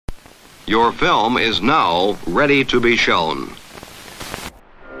Your film is now ready to be shown.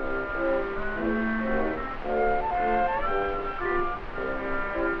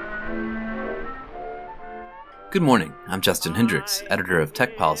 Good morning, I'm Justin Hendricks, editor of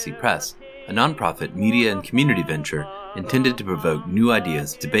Tech Policy Press, a nonprofit media and community venture intended to provoke new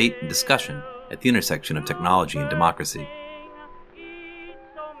ideas, debate, and discussion at the intersection of technology and democracy.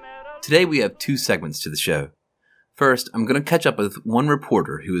 Today we have two segments to the show. First, I'm going to catch up with one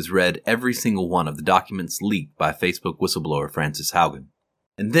reporter who has read every single one of the documents leaked by Facebook whistleblower Frances Haugen.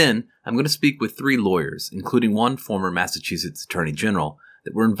 And then, I'm going to speak with three lawyers, including one former Massachusetts Attorney General,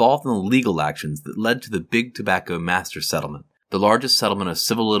 that were involved in the legal actions that led to the Big Tobacco Master Settlement, the largest settlement of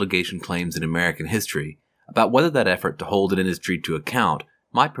civil litigation claims in American history, about whether that effort to hold an industry to account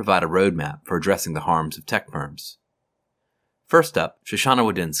might provide a roadmap for addressing the harms of tech firms. First up, Shoshana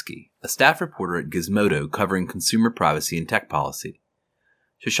Wodinsky, a staff reporter at Gizmodo covering consumer privacy and tech policy.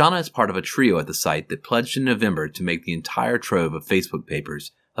 Shoshana is part of a trio at the site that pledged in November to make the entire trove of Facebook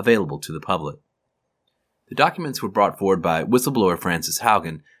papers available to the public. The documents were brought forward by whistleblower Frances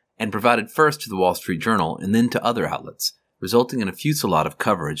Haugen and provided first to the Wall Street Journal and then to other outlets, resulting in a fusillade of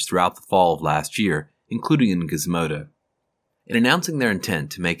coverage throughout the fall of last year, including in Gizmodo. In announcing their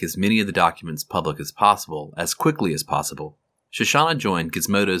intent to make as many of the documents public as possible, as quickly as possible, Shoshana joined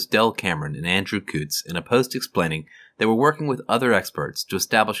Gizmodo's Del Cameron and Andrew Kutz in a post explaining they were working with other experts to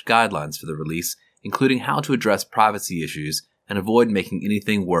establish guidelines for the release, including how to address privacy issues and avoid making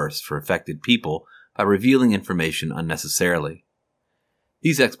anything worse for affected people by revealing information unnecessarily.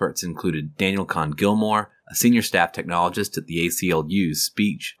 These experts included Daniel Kahn Gilmore, a senior staff technologist at the ACLU's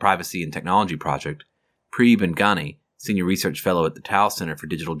Speech, Privacy, and Technology Project, Pri Bengani, senior research fellow at the Tao Center for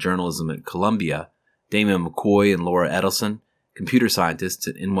Digital Journalism at Columbia, Damon McCoy and Laura Edelson, computer scientists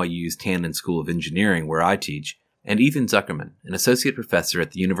at NYU's Tandon School of Engineering, where I teach, and Ethan Zuckerman, an associate professor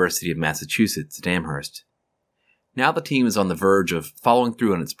at the University of Massachusetts at Amherst. Now the team is on the verge of following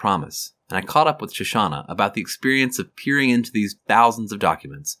through on its promise, and I caught up with Shoshana about the experience of peering into these thousands of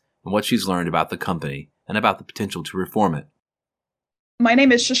documents and what she's learned about the company and about the potential to reform it. My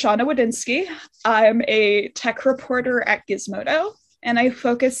name is Shoshana Wodinsky. I'm a tech reporter at Gizmodo, and I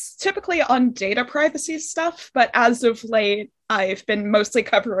focus typically on data privacy stuff, but as of late, I've been mostly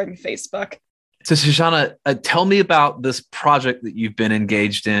covering Facebook. So Shoshana, tell me about this project that you've been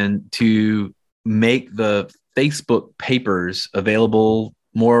engaged in to make the Facebook papers available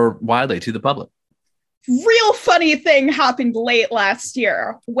more widely to the public. Real funny thing happened late last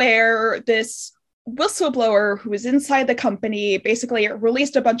year where this whistleblower who was inside the company basically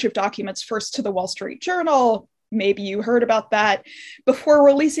released a bunch of documents first to the Wall Street Journal. Maybe you heard about that, before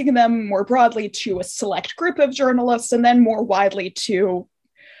releasing them more broadly to a select group of journalists and then more widely to,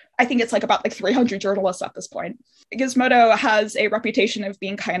 I think it's about 300 journalists at this point. Gizmodo has a reputation of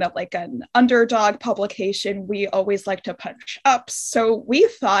being kind of like an underdog publication. We always like to punch up. So we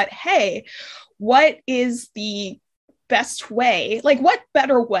thought, hey, what is the best way? What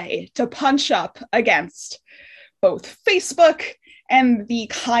better way to punch up against both Facebook and the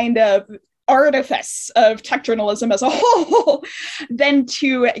kind of artifice of tech journalism as a whole than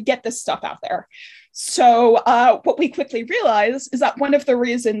to get this stuff out there? So what we quickly realized is that one of the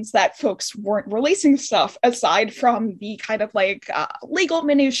reasons that folks weren't releasing stuff, aside from the kind of legal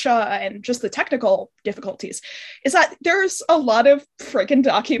minutia and just the technical difficulties, is that there's a lot of friggin'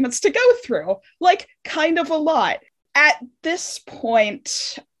 documents to go through, kind of a lot. At this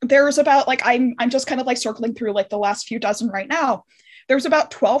point, there's about I'm just kind of circling through the last few dozen right now. There's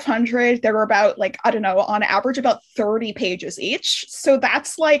about 1,200. There were about on average about 30 pages each. So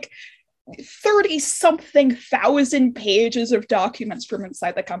that's 30-something thousand pages of documents from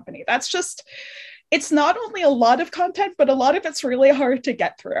inside the company. That's just, it's not only a lot of content, but a lot of it's really hard to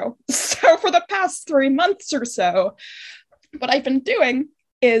get through. So for the past 3 months or so, what I've been doing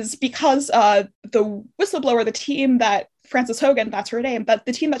is, because the whistleblower, the team that Frances Haugen, that's her name, but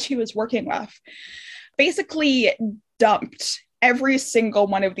the team that she was working with, basically dumped every single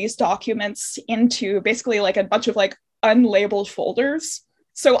one of these documents into basically a bunch of unlabeled folders.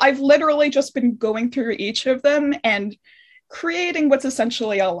 So I've literally just been going through each of them and creating what's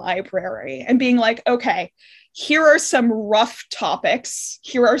essentially a library and being okay, here are some rough topics.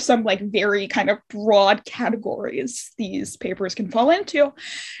 Here are some very kind of broad categories these papers can fall into.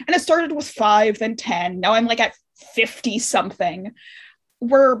 And it started with 5, then 10. Now I'm at 50 something.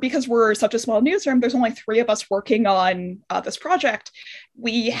 Because we're such a small newsroom, there's only 3 of us working on this project.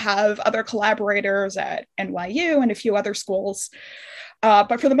 We have other collaborators at NYU and a few other schools.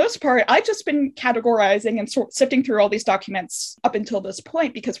 But for the most part, I've just been categorizing and sifting through all these documents up until this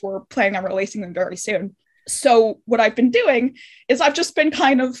point because we're planning on releasing them very soon. So what I've been doing is I've just been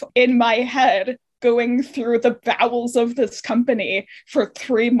kind of in my head going through the bowels of this company for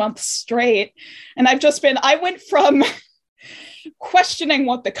 3 months straight. And I went from questioning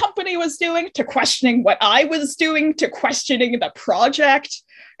what the company was doing to questioning what I was doing to questioning the project.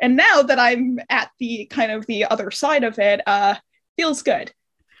 And now that I'm at the kind of the other side of it, feels good.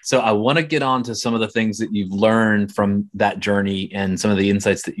 So I want to get on to some of the things that you've learned from that journey and some of the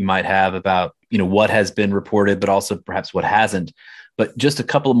insights that you might have about, what has been reported, but also perhaps what hasn't. But just a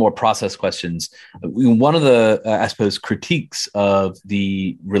couple of more process questions. One of the, I suppose, critiques of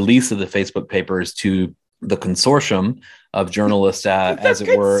the release of the Facebook papers to the consortium of journalists, as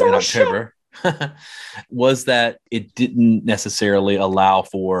it were, in October, was that it didn't necessarily allow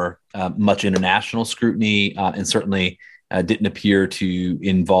for much international scrutiny, and certainly didn't appear to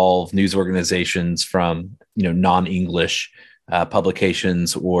involve news organizations from non-English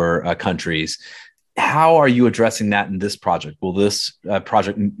publications or countries. How are you addressing that in this project? Will this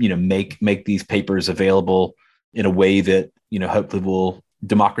project make these papers available in a way that hopefully will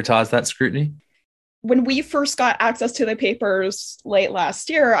democratize that scrutiny? When we first got access to the papers late last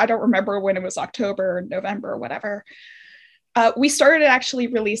year, I don't remember when it was, October, November, whatever, we started actually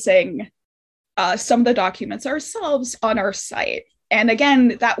releasing some of the documents ourselves on our site. And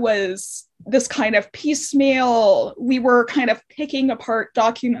again, that was this kind of piecemeal. We were kind of picking apart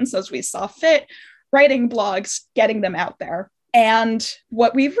documents as we saw fit, writing blogs, getting them out there. And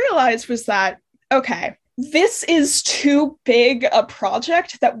what we realized was that, okay, this is too big a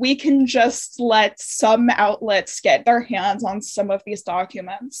project that we can just let some outlets get their hands on some of these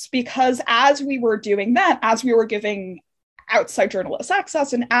documents. Because as we were doing that, as we were giving outside journalists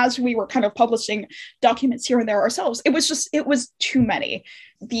access, and as we were kind of publishing documents here and there ourselves, it was too many.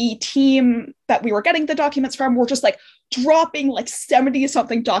 The team that we were getting the documents from were just like dropping like 70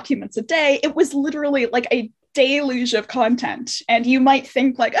 something documents a day. It was literally like a deluge of content. And you might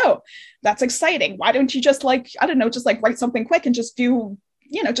think like, oh, that's exciting. Why don't you just write something quick and just do,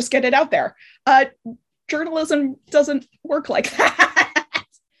 just get it out there. Journalism doesn't work like that.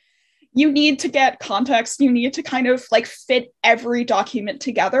 You need to get context. You need to kind of fit every document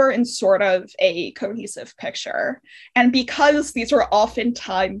together in sort of a cohesive picture. And because these are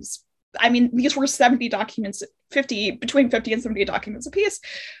oftentimes, these were 70 documents, between 50 and 70 documents a piece,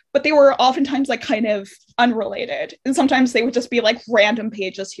 but they were oftentimes kind of unrelated. And sometimes they would just be random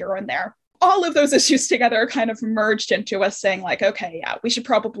pages here and there. All of those issues together kind of merged into us saying okay, yeah, we should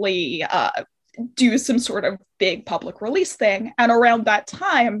probably do some sort of big public release thing. And around that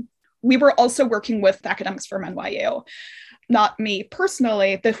time, we were also working with academics from NYU. Not me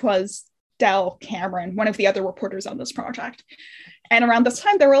personally, this was Del Cameron, one of the other reporters on this project. And around this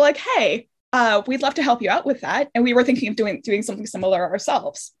time, they were like, hey, we'd love to help you out with that. And we were thinking of doing something similar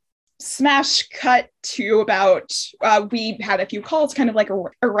ourselves. Smash cut to about, we had a few calls, kind of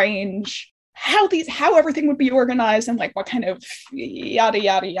arrange how everything would be organized and what kind of yada,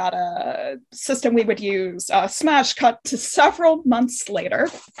 yada, yada system we would use. Smash cut to several months later.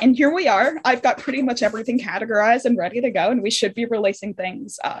 And here we are. I've got pretty much everything categorized and ready to go. And we should be releasing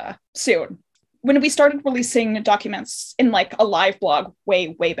things soon. When we started releasing documents in a live blog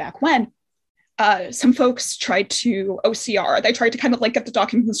way back when, some folks tried to OCR. They tried to kind of get the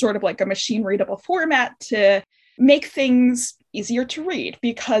documents in sort of a machine readable format to make things easier to read,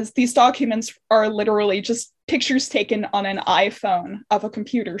 because these documents are literally just pictures taken on an iPhone of a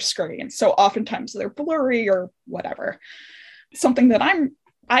computer screen. So oftentimes they're blurry or whatever. Something that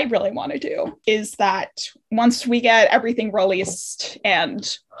I really want to do is that once we get everything released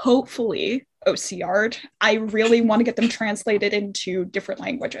and hopefully OCR'd, I really want to get them translated into different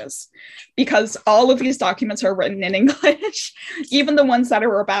languages, because all of these documents are written in English. Even the ones that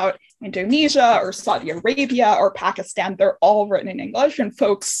are about Indonesia or Saudi Arabia or Pakistan, they're all written in English, and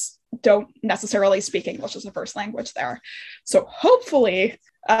folks don't necessarily speak English as a first language there. So hopefully,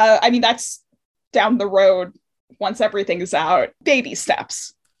 that's down the road once everything is out, baby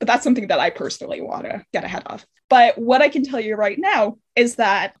steps. But that's something that I personally want to get ahead of. But what I can tell you right now is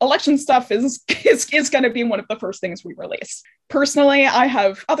that election stuff is going to be one of the first things we release. Personally, I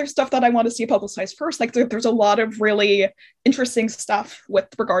have other stuff that I want to see publicized first. There's a lot of really interesting stuff with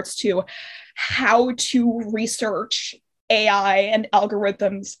regards to how to research AI and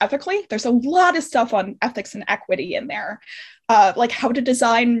algorithms ethically. There's a lot of stuff on ethics and equity in there, like how to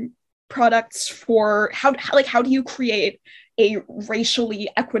design products for how do you create a racially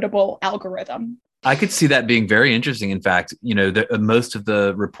equitable algorithm. I could see that being very interesting. In fact, most of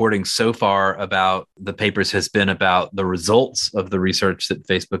the reporting so far about the papers has been about the results of the research that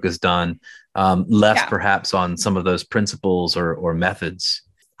Facebook has done, less perhaps on some of those principles or methods.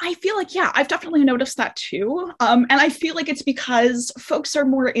 I feel like, yeah, I've definitely noticed that too. And I feel like it's because folks are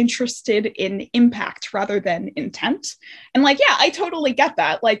more interested in impact rather than intent. And like, yeah, I totally get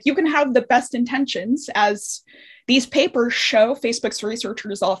that. Like, you can have the best intentions, as these papers show Facebook's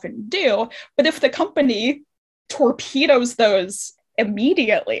researchers often do. But if the company torpedoes those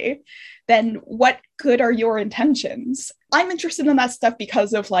immediately, then what good are your intentions? I'm interested in that stuff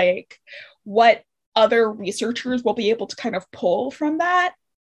because of like what other researchers will be able to kind of pull from that,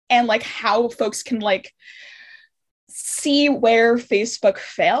 and like how folks can like see where Facebook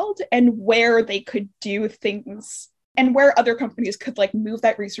failed and where they could do things and where other companies could like move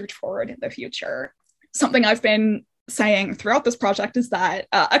that research forward in the future. Something I've been saying throughout this project is that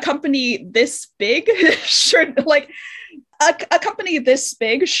a company this big should like a company this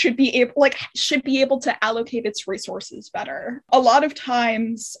big should be able to allocate its resources better. A lot of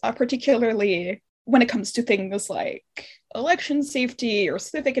times, particularly when it comes to things like election safety or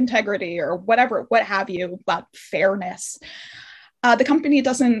civic integrity or whatever, what have you, but fairness, the company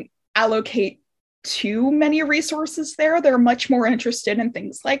doesn't allocate too many resources there. They're much more interested in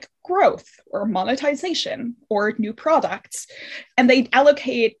things like growth or monetization or new products. And they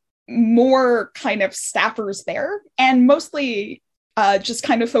allocate more kind of staffers there, and mostly just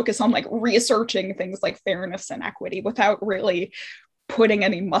kind of focus on like researching things like fairness and equity without really putting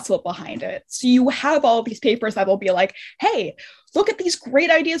any muscle behind it. So you have all these papers that will be like, hey, look at these great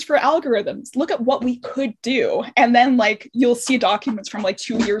ideas for algorithms. Look at what we could do. And then like you'll see documents from like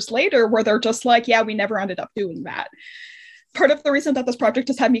 2 years later where they're just like, yeah, we never ended up doing that. Part of the reason that this project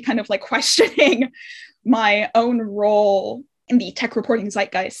has had me kind of like questioning my own role in the tech reporting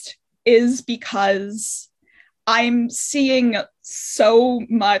zeitgeist is because I'm seeing so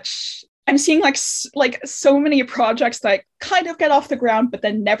much. I'm seeing like so many projects that kind of get off the ground, but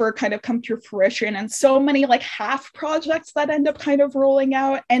then never kind of come to fruition, and so many like half projects that end up kind of rolling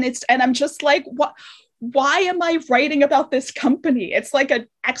out. And I'm just like, what? Why am I writing about this company? It's like an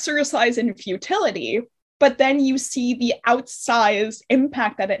exercise in futility. But then you see the outsized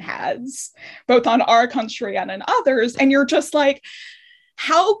impact that it has, both on our country and in others, and you're just like,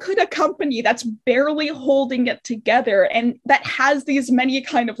 how could a company that's barely holding it together and that has these many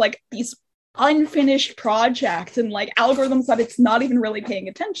kind of like these unfinished projects and like algorithms that it's not even really paying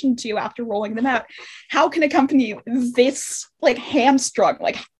attention to after rolling them out, how can a company this like hamstrung,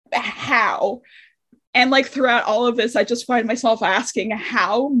 like how? And like throughout all of this, I just find myself asking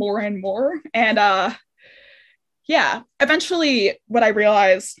how more and more. And yeah, eventually what I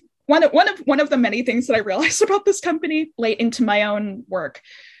realized, one of the many things that I realized about this company late into my own work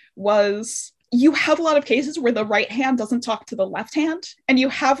was you have a lot of cases where the right hand doesn't talk to the left hand, and you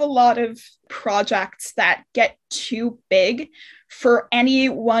have a lot of projects that get too big for any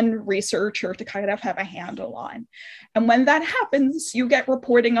one researcher to kind of have a handle on. And when that happens, you get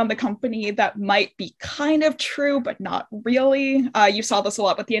reporting on the company that might be kind of true, but not really. You saw this a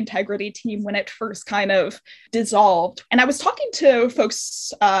lot with the integrity team when it first kind of dissolved. And I was talking to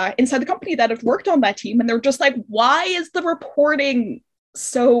folks inside the company that have worked on that team, and they're just like, why is the reporting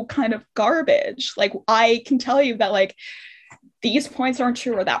so kind of garbage? Like, I can tell you that like these points aren't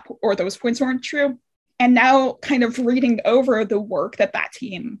true, or those points aren't true. And now kind of reading over the work that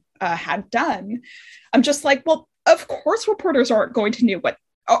team had done, I'm just like, well, of course reporters aren't going to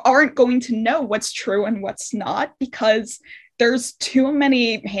know what's true and what's not, because there's too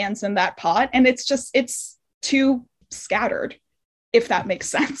many hands in that pot, and it's too scattered, if that makes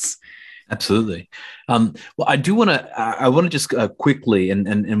sense. Absolutely. Well, I want to just quickly,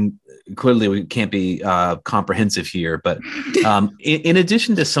 and clearly we can't be comprehensive here, but in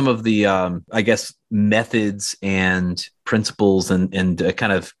addition to some of the, I guess, methods and principles and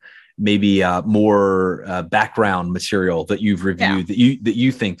kind of maybe more background material that you've reviewed, that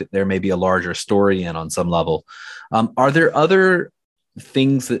you think that there may be a larger story in on some level, are there other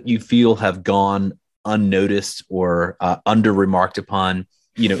things that you feel have gone unnoticed or under remarked upon,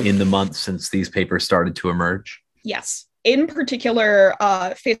 in the months since these papers started to emerge? Yes. In particular,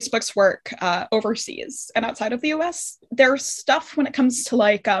 Facebook's work overseas and outside of the US, there's stuff when it comes to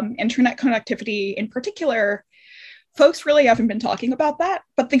like internet connectivity in particular. Folks really haven't been talking about that.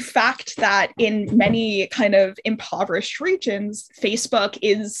 But the fact that in many kind of impoverished regions, Facebook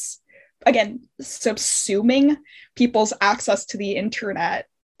is, again, subsuming people's access to the internet,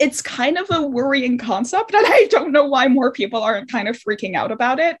 it's kind of a worrying concept. And I don't know why more people aren't kind of freaking out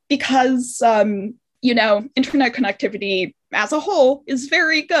about it, because, internet connectivity as a whole is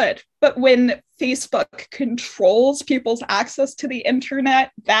very good. But when Facebook controls people's access to the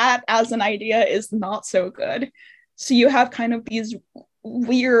internet, that as an idea is not so good. So you have kind of these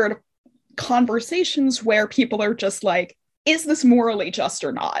weird conversations where people are just like, is this morally just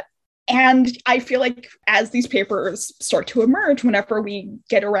or not? And I feel like as these papers start to emerge, whenever we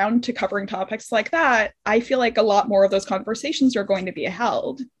get around to covering topics like that, I feel like a lot more of those conversations are going to be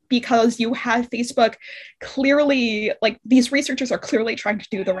held, because you have Facebook clearly, like, these researchers are clearly trying to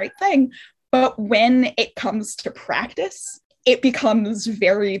do the right thing. But when it comes to practice, it becomes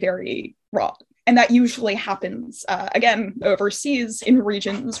very, very wrong. And that usually happens, again, overseas in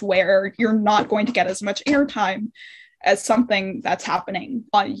regions where you're not going to get as much airtime as something that's happening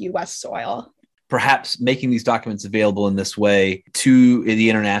on US soil. Perhaps making these documents available in this way to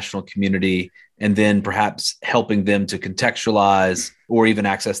the international community, and then perhaps helping them to contextualize or even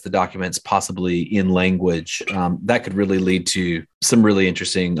access the documents possibly in language, that could really lead to some really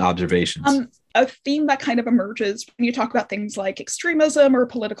interesting observations. A theme that kind of emerges when you talk about things like extremism or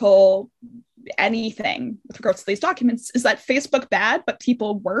political anything with regards to these documents is that Facebook bad, but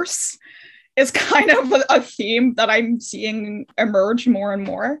people worse, is kind of a theme that I'm seeing emerge more and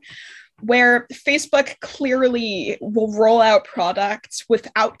more, where Facebook clearly will roll out products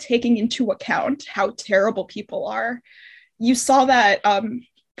without taking into account how terrible people are. You saw that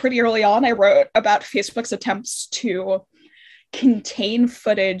pretty early on. I wrote about Facebook's attempts to contain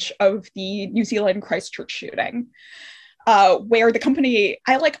footage of the New Zealand Christchurch shooting, where the company,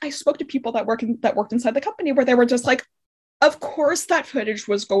 I spoke to people that worked inside the company, where they were just like, of course that footage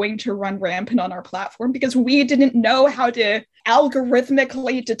was going to run rampant on our platform because we didn't know how to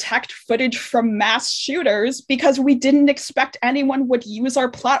algorithmically detect footage from mass shooters, because we didn't expect anyone would use our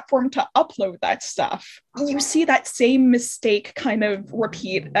platform to upload that stuff. You see that same mistake kind of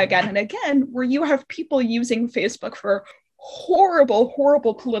repeat again and again, where you have people using Facebook for horrible,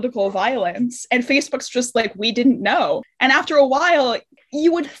 horrible political violence, and Facebook's just like, we didn't know. And after a while,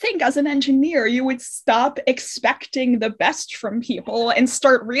 you would think as an engineer, you would stop expecting the best from people and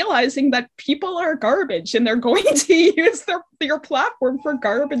start realizing that people are garbage and they're going to use your platform for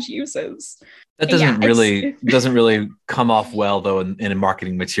garbage uses. That doesn't really come off well though in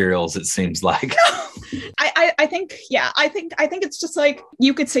marketing materials, it seems like. I think it's just like,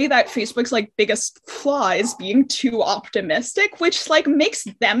 you could say that Facebook's like biggest flaw is being too optimistic, which like makes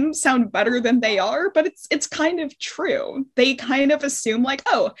them sound better than they are, but it's kind of true. They kind of assume like,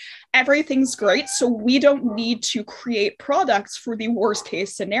 oh, everything's great, so we don't need to create products for the worst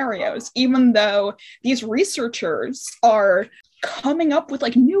case scenarios, even though these researchers are coming up with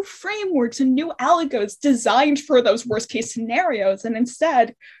like new frameworks and new algos designed for those worst case scenarios. And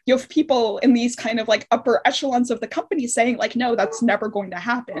instead, you have people in these kind of like upper echelons of the company saying like, no, that's never going to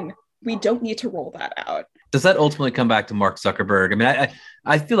happen. We don't need to roll that out. Does that ultimately come back to Mark Zuckerberg? I mean,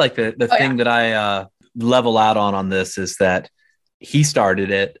 I feel like the thing that I level out on this is that he started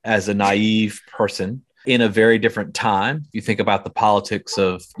it as a naive person in a very different time. You think about the politics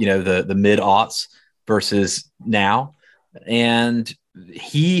of, the mid-aughts versus now. And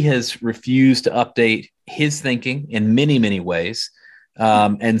he has refused to update his thinking in many, many ways.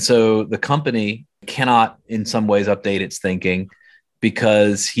 And so the company cannot, in some ways, update its thinking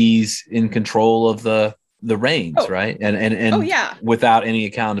because he's in control of the reins, right? And without any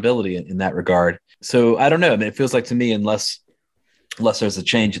accountability in that regard. So I don't know. I mean, it feels like to me, unless there's a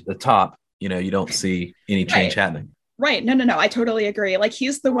change at the top, you don't see any change happening. Right. No. I totally agree. Like,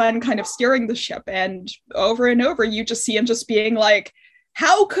 he's the one kind of steering the ship, and over you just see him just being like,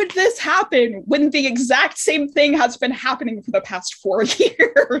 how could this happen when the exact same thing has been happening for the past 4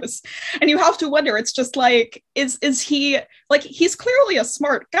 years? And you have to wonder, it's just like, is he like, he's clearly a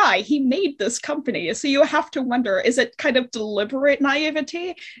smart guy. He made this company. So you have to wonder, is it kind of deliberate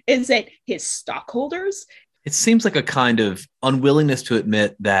naivety? Is it his stockholders? It seems like a kind of unwillingness to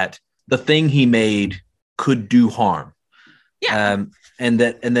admit that the thing he made could do harm. Yeah. And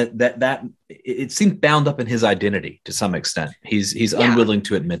that it seems bound up in his identity to some extent. He's unwilling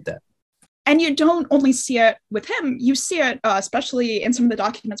to admit that. And you don't only see it with him, you see it especially in some of the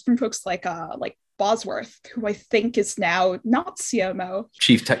documents from folks like Bosworth, who I think is now not CMO.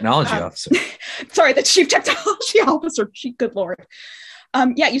 Chief Technology Officer. Sorry, the Chief Technology Officer. Good Lord.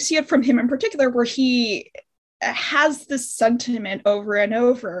 You see it from him in particular, where he has this sentiment over and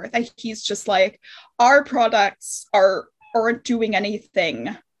over that he's just like, our products aren't doing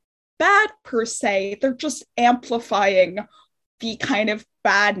anything bad per se. They're just amplifying the kind of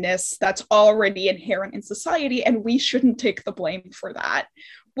badness that's already inherent in society, and we shouldn't take the blame for that.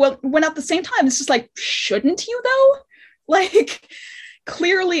 Well, when at the same time, it's just like, shouldn't you though? Like,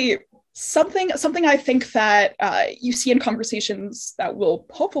 clearly something I think that you see in conversations that we'll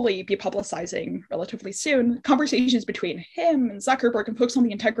hopefully be publicizing relatively soon, conversations between him and Zuckerberg and folks on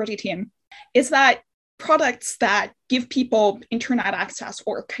the integrity team, is that products that give people internet access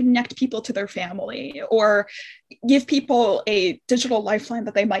or connect people to their family or give people a digital lifeline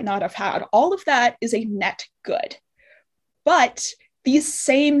that they might not have had. All of that is a net good. But these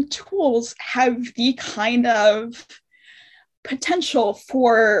same tools have the kind of potential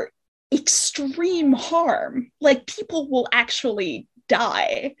for extreme harm. Like, people will actually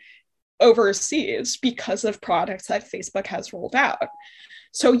die overseas because of products that Facebook has rolled out.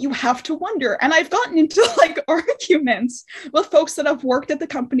 So you have to wonder, and I've gotten into like arguments with folks that have worked at the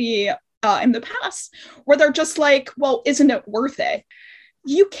company in the past, where they're just like, well, isn't it worth it?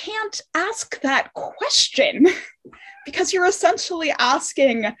 You can't ask that question because you're essentially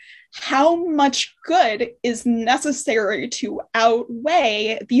asking how much good is necessary to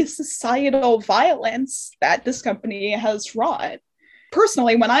outweigh the societal violence that this company has wrought.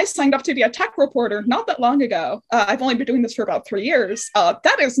 Personally, when I signed up to be a tech reporter not that long ago, I've only been doing this for about 3 years,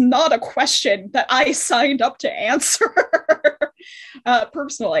 that is not a question that I signed up to answer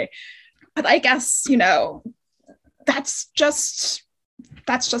personally. But I guess, that's just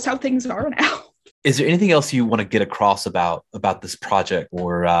how things are now. Is there anything else you want to get across about this project,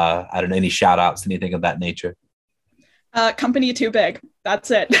 or I don't know, any shout outs, anything of that nature? Company too big.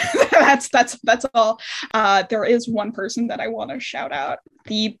 That's it. that's all. There is one person that I want to shout out.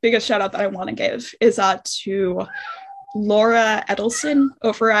 The biggest shout out that I want to give is to Laura Edelson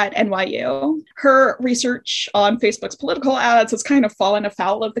over at NYU. Her research on Facebook's political ads has kind of fallen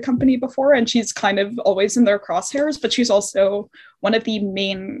afoul of the company before, and she's kind of always in their crosshairs, but she's also one of the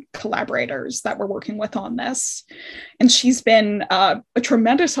main collaborators that we're working with on this. And she's been a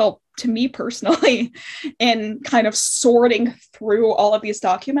tremendous help to me personally in kind of sorting through all of these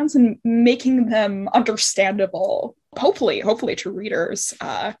documents and making them understandable, hopefully to readers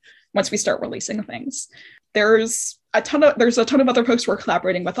once we start releasing things. There's a ton of other folks we're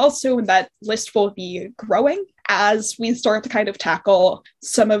collaborating with also, and that list will be growing as we start to kind of tackle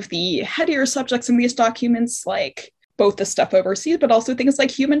some of the headier subjects in these documents, like both the stuff overseas, but also things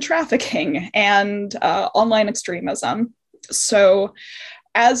like human trafficking and online extremism. So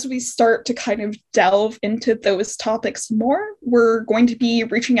as we start to kind of delve into those topics more, we're going to be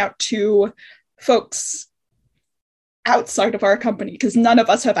reaching out to folks outside of our company, because none of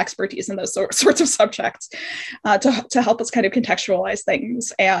us have expertise in those sorts of subjects, to help us kind of contextualize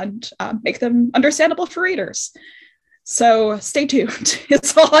things and make them understandable for readers. So stay tuned.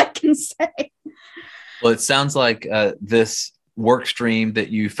 It's all I can say. Well, it sounds like this work stream that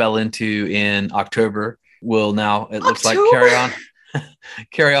you fell into in October will now, it looks like,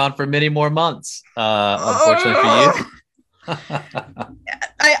 carry on for many more months, unfortunately for you.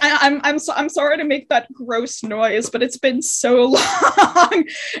 I'm sorry to make that gross noise, but it's been so long.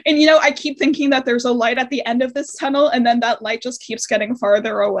 And, I keep thinking that there's a light at the end of this tunnel, and then that light just keeps getting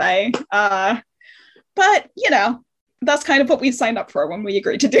farther away. But, that's kind of what we signed up for when we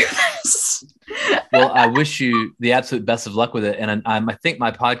agreed to do this. Well, I wish you the absolute best of luck with it. And I think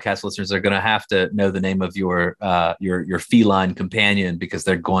my podcast listeners are going to have to know the name of your feline companion, because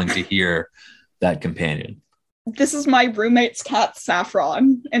they're going to hear that companion. This is my roommate's cat,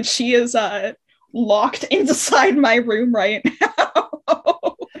 Saffron, and she is locked inside my room right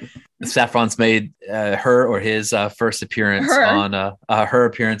now. Saffron's made her or his first appearance on her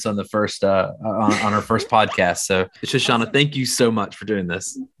appearance on the first on her first podcast. So, Shoshana, thank you so much for doing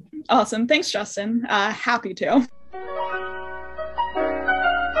this. Awesome. Thanks, Justin. Happy to.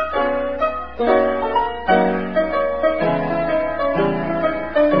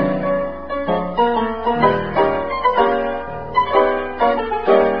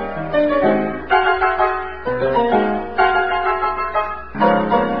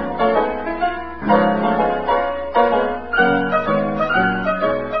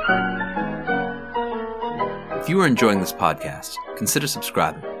 If you are enjoying this podcast, consider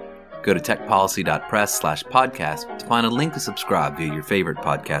subscribing. Go to techpolicy.press/podcast to find a link to subscribe via your favorite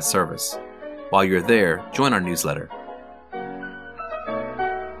podcast service. While you're there, join our newsletter.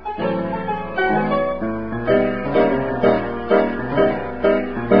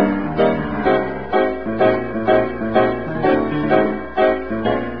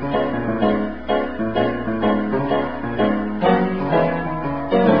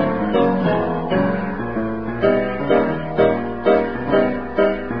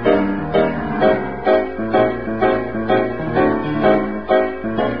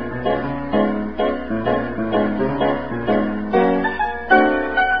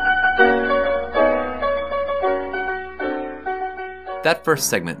 That first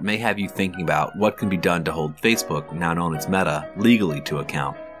segment may have you thinking about what can be done to hold Facebook, now known as Meta, legally to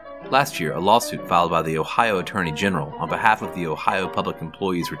account. Last year, a lawsuit filed by the Ohio Attorney General on behalf of the Ohio Public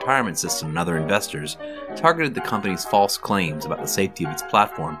Employees Retirement System and other investors targeted the company's false claims about the safety of its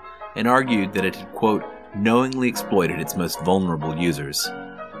platform and argued that it had, quote, knowingly exploited its most vulnerable users.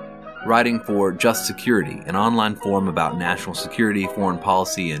 Writing for Just Security, an online forum about national security, foreign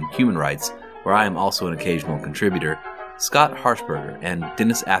policy, and human rights, where I am also an occasional contributor, Scott Harshbarger and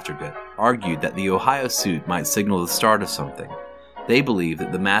Dennis Aftergood argued that the Ohio suit might signal the start of something. They believe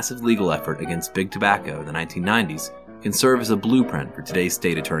that the massive legal effort against Big Tobacco in the 1990s can serve as a blueprint for today's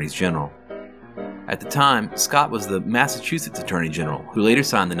state attorneys general. At the time, Scott was the Massachusetts Attorney General who later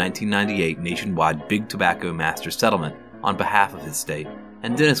signed the 1998 nationwide Big Tobacco Master Settlement on behalf of his state,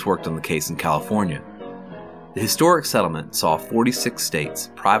 and Dennis worked on the case in California. The historic settlement saw 46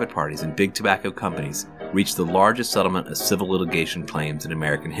 states, private parties, and big tobacco companies reach the largest settlement of civil litigation claims in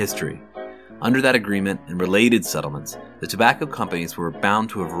American history. Under that agreement and related settlements, the tobacco companies were bound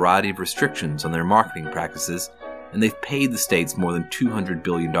to a variety of restrictions on their marketing practices, and they've paid the states more than $200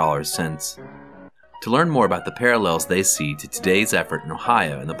 billion since. To learn more about the parallels they see to today's effort in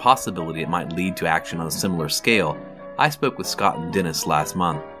Ohio and the possibility it might lead to action on a similar scale, I spoke with Scott and Dennis last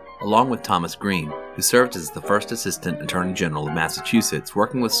month, along with Thomas Green, who served as the first Assistant Attorney General of Massachusetts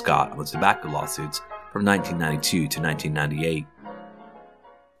working with Scott on the tobacco lawsuits from 1992 to 1998.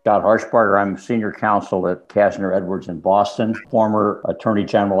 Scott Harshbarger, I'm senior counsel at Kasner Edwards in Boston, former Attorney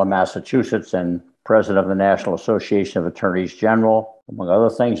General of Massachusetts and president of the National Association of Attorneys General, among other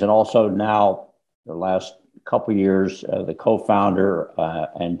things, and also now, the last couple of years, the co-founder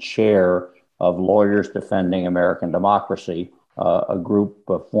and chair of Lawyers Defending American Democracy, a group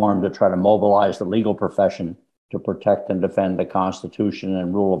formed to try to mobilize the legal profession to protect and defend the Constitution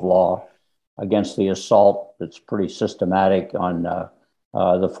and rule of law against the assault that's pretty systematic on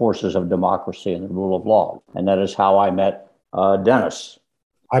the forces of democracy and the rule of law. And that is how I met Dennis.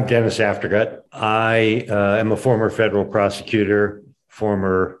 I'm Dennis Aftergood. I am a former federal prosecutor,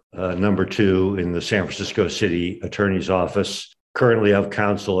 former number 2 in the San Francisco City Attorney's Office, currently of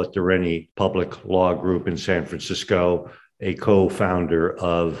counsel at the Rennie Public Law Group in San Francisco, a co-founder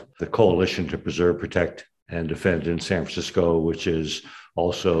of the Coalition to Preserve, Protect, and Defend in San Francisco, which is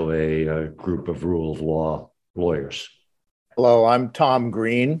also a group of rule of law lawyers. Hello, I'm Tom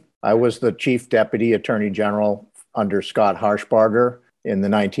Green. I was the Chief Deputy Attorney General under Scott Harshbarger in the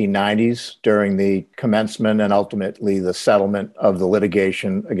 1990s during the commencement and ultimately the settlement of the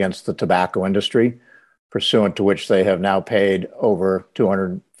litigation against the tobacco industry, pursuant to which they have now paid over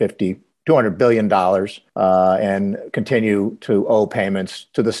 $200 billion and continue to owe payments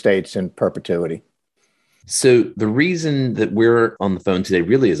to the states in perpetuity. So the reason that we're on the phone today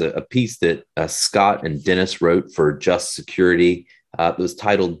really is a piece that Scott and Dennis wrote for Just Security. It was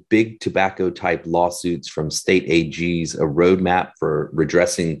titled Big Tobacco Type Lawsuits from State AGs, a Roadmap for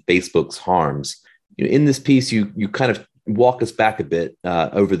Redressing Facebook's Harms. In this piece, you kind of walk us back a bit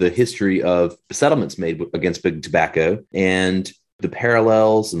over the history of settlements made against Big Tobacco and the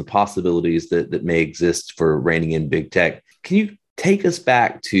parallels and the possibilities that may exist for reining in big tech. Can you take us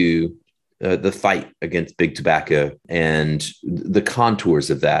back to the fight against Big Tobacco and the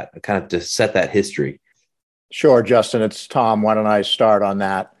contours of that, kind of to set that history? Sure, Justin, it's Tom. Why don't I start on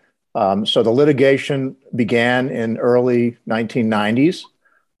that? So the litigation began in early 1990s,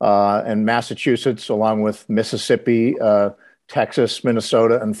 and Massachusetts, along with Mississippi, Texas,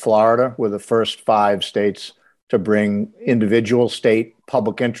 Minnesota, and Florida, were the first 5 states to bring individual state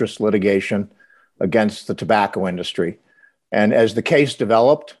public interest litigation against the tobacco industry. And as the case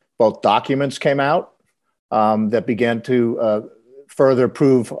developed, both documents came out that began to further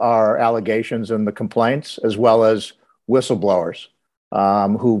prove our allegations and the complaints, as well as whistleblowers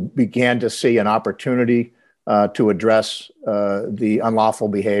who began to see an opportunity to address the unlawful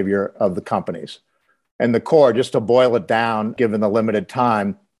behavior of the companies. And the core, just to boil it down, given the limited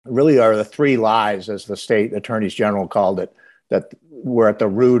time, really are the 3 lies, as the state attorneys general called it, that were at the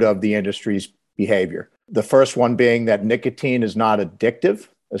root of the industry's behavior. The first one being that nicotine is not addictive,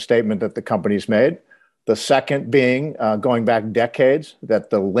 a statement that the companies made. The second being, going back decades, that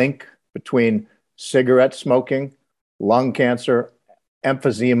the link between cigarette smoking, lung cancer,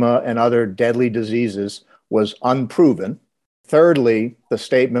 emphysema, and other deadly diseases was unproven. Thirdly, the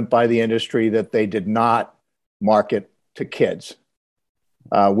statement by the industry that they did not market to kids,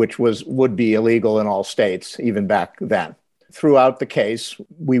 which would be illegal in all states, even back then. Throughout the case,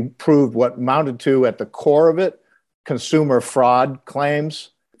 we proved what amounted to, at the core of it, consumer fraud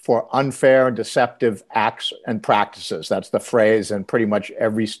claims for unfair and deceptive acts and practices. That's the phrase in pretty much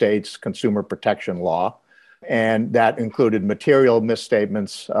every state's consumer protection law. And that included material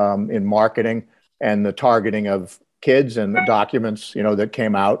misstatements in marketing and the targeting of kids, and the documents, that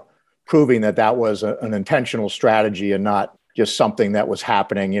came out proving that that was an intentional strategy and not just something that was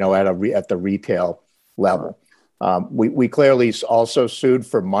happening, at the retail level. We clearly also sued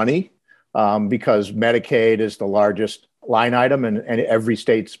for money because Medicaid is the largest line item in every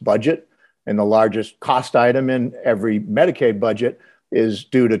state's budget, and the largest cost item in every Medicaid budget is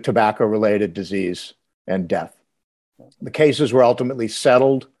due to tobacco-related disease and death. The cases were ultimately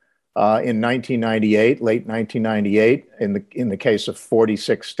settled in 1998, late 1998, in the case of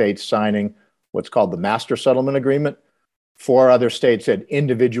 46 states signing what's called the Master Settlement Agreement. 4 other states had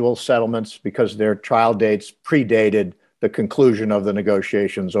individual settlements because their trial dates predated the conclusion of the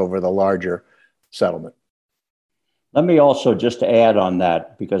negotiations over the larger settlement. Let me also just add on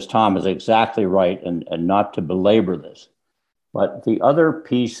that, because Tom is exactly right, and not to belabor this. But the other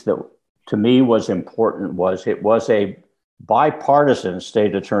piece that to me was important was it was a bipartisan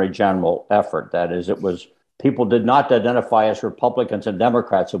state attorney general effort. That is, people did not identify as Republicans and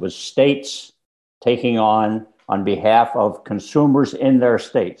Democrats. It was states taking on behalf of consumers in their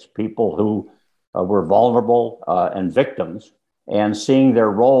states, people who were vulnerable and victims, and seeing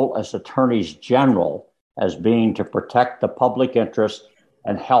their role as attorneys general as being to protect the public interest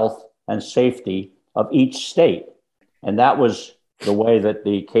and health and safety of each state. And that was the way that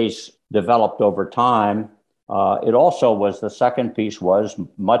the case developed over time. It also was, the second piece was,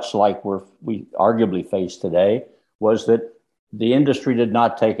 much like we arguably face today, was that the industry did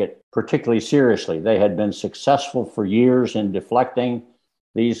not take it particularly seriously. They had been successful for years in deflecting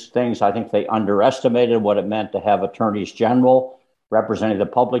these things. I think they underestimated what it meant to have attorneys general representing the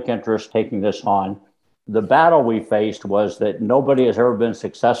public interest taking this on. The battle we faced was that nobody has ever been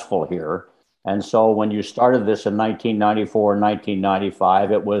successful here. And so when you started this in 1994 and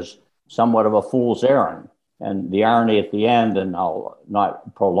 1995, it was somewhat of a fool's errand. And the irony at the end, and I'll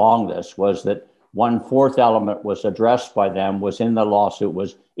not prolong this, was that 1/4 element was addressed by them, was in the lawsuit,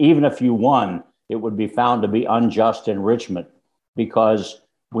 was even if you won, it would be found to be unjust enrichment, because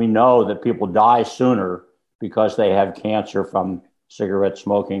we know that people die sooner because they have cancer from cigarette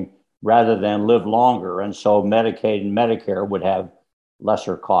smoking rather than live longer. And so Medicaid and Medicare would have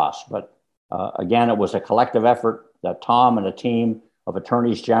lesser costs. But again, it was a collective effort that Tom and a team of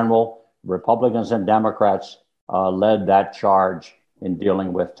attorneys general, Republicans and Democrats, led that charge in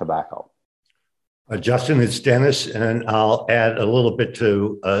dealing with tobacco. Justin, it's Dennis, and I'll add a little bit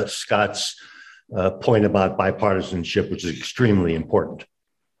to Scott's point about bipartisanship, which is extremely important.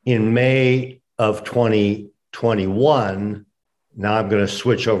 In May of 2021, now I'm going to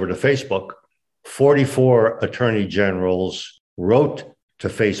switch over to Facebook, 44 attorney generals wrote to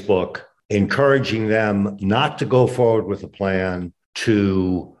Facebook encouraging them not to go forward with a plan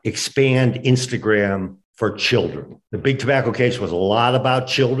to expand Instagram for children. The big tobacco case was a lot about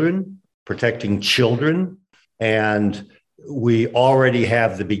children, protecting children. And we already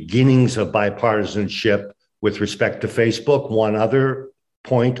have the beginnings of bipartisanship with respect to Facebook. One other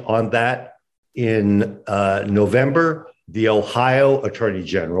point on that, in November, the Ohio Attorney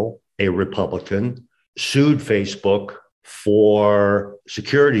General, a Republican, sued Facebook for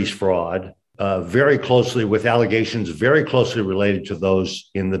securities fraud very closely, with allegations very closely related to those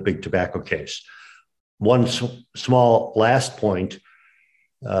in the big tobacco case. One small last point,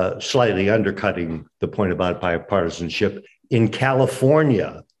 slightly undercutting the point about bipartisanship. In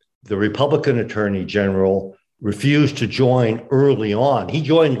California, the Republican Attorney General refused to join early on. He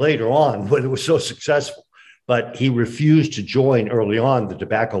joined later on when it was so successful, but he refused to join early on the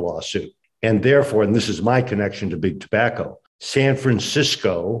tobacco lawsuit. And therefore, and this is my connection to big tobacco, San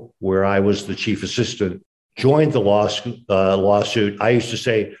Francisco, where I was the chief assistant, joined the lawsuit. I used to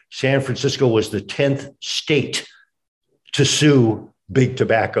say San Francisco was the 10th state to sue big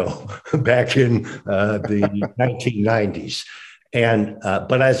tobacco back in the 1990s.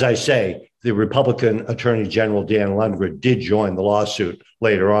 But as I say, the Republican Attorney General, Dan Lundgren, did join the lawsuit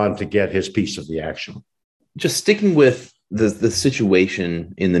later on to get his piece of the action. Just sticking with the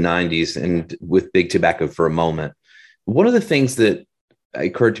situation in the 90s and with big tobacco for a moment, one of the things that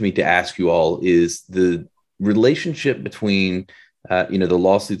occurred to me to ask you all is the relationship between the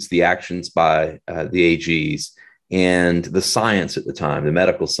lawsuits, the actions by the AGs, and the science at the time, the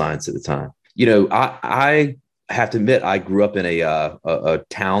medical science at the time. I have to admit, I grew up in a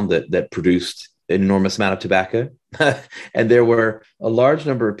town that produced an enormous amount of tobacco. And there were a large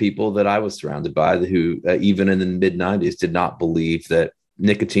number of people that I was surrounded by who, even in the mid 90s, did not believe that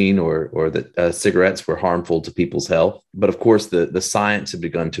nicotine or that cigarettes were harmful to people's health. But of course, the science had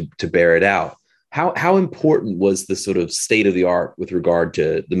begun to bear it out. How important was the sort of state of the art with regard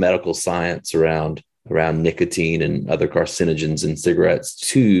to the medical science around nicotine and other carcinogens in cigarettes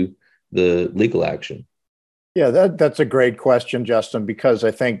to the legal action? Yeah, that's a great question, Justin, because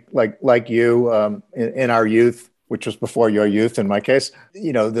I think like you in our youth, which was before your youth in my case,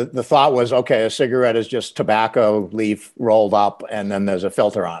 the thought was, okay, a cigarette is just tobacco leaf rolled up and then there's a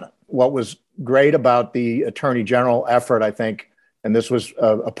filter on it. What was great about the Attorney General effort, I think, and this was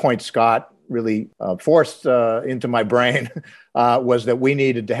a point Scott really forced into my brain, was that we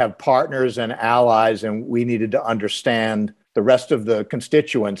needed to have partners and allies, and we needed to understand the rest of the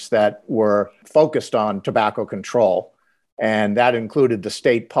constituents that were focused on tobacco control. And that included the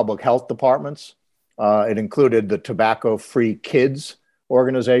state public health departments. It included the Tobacco Free Kids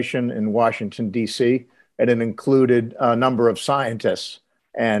organization in Washington, D.C., and it included a number of scientists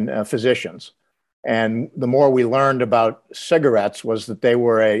and physicians. And the more we learned about cigarettes was that they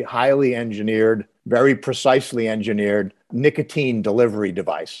were a highly engineered, very precisely engineered nicotine delivery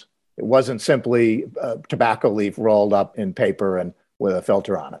device. It wasn't simply a tobacco leaf rolled up in paper and with a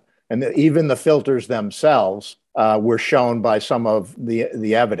filter on it. And even the filters themselves were shown by some of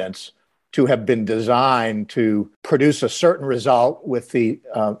the evidence to have been designed to produce a certain result with the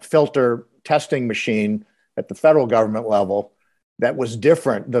filter testing machine at the federal government level that was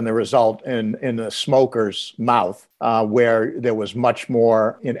different than the result in a smoker's mouth, where there was much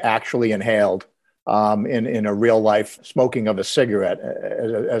more actually inhaled in a real life smoking of a cigarette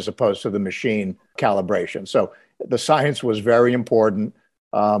as opposed to the machine calibration. So the science was very important.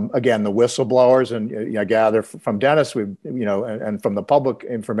 Again, the whistleblowers, and I gather from Dennis, and from the public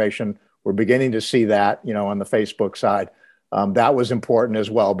information, we're beginning to see that, on the Facebook side. That was important as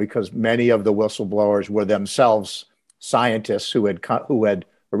well, because many of the whistleblowers were themselves scientists who had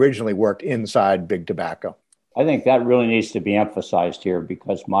originally worked inside big tobacco. I think that really needs to be emphasized here,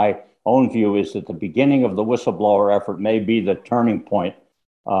 because my own view is that the beginning of the whistleblower effort may be the turning point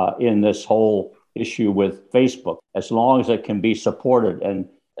in this whole issue with Facebook, as long as it can be supported. And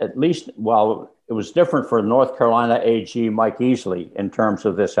at least, while it was different for North Carolina AG Mike Easley in terms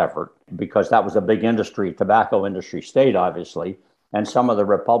of this effort, because that was a big tobacco industry state, obviously, and some of the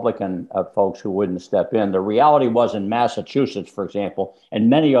Republican folks who wouldn't step in. The reality was in Massachusetts, for example, and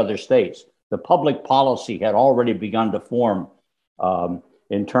many other states, the public policy had already begun to form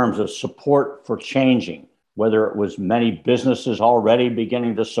in terms of support for changing, whether it was many businesses already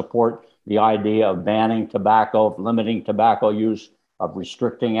beginning to support the idea of banning tobacco, of limiting tobacco use, of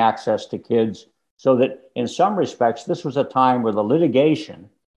restricting access to kids. So that in some respects, this was a time where the litigation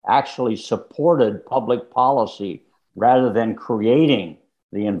actually supported public policy rather than creating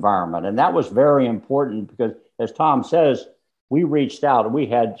the environment. And that was very important because, as Tom says, we reached out and we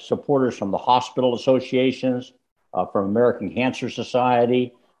had supporters from the hospital associations, from American Cancer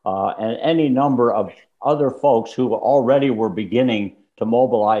Society, and any number of other folks who already were beginning to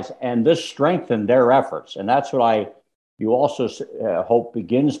mobilize. And this strengthened their efforts. And that's what you also hope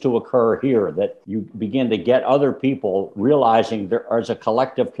begins to occur here, that you begin to get other people realizing there is a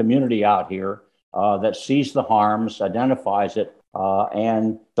collective community out here that sees the harms, identifies it,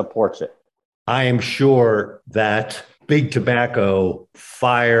 and supports it. I am sure that big tobacco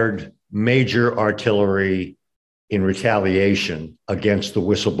fired major artillery in retaliation against the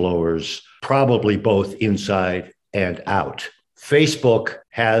whistleblowers, probably both inside and out. Facebook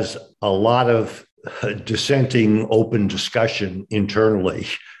has a lot of dissenting open discussion internally.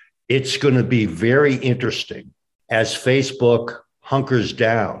 It's going to be very interesting as Facebook hunkers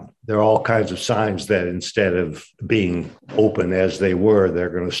down. There are all kinds of signs that instead of being open as they were, they're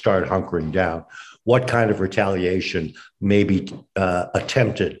going to start hunkering down. What kind of retaliation may be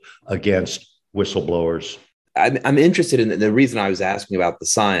attempted against whistleblowers? I'm interested in the reason I was asking about the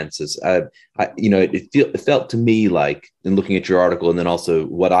science is, it felt to me like, in looking at your article and then also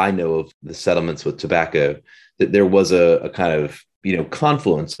what I know of the settlements with tobacco, that there was a kind of,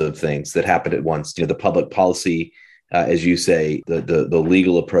 confluence of things that happened at once. The public policy, as you say, the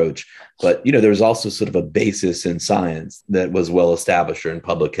legal approach, but there was also sort of a basis in science that was well established, or in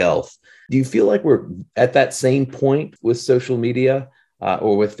public health. Do you feel like we're at that same point with social media?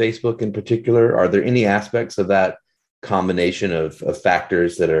 Or with Facebook in particular? Are there any aspects of that combination of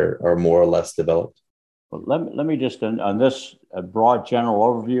factors that are more or less developed? Well, let me just, on this broad general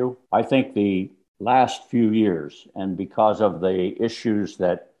overview, I think the last few years, and because of the issues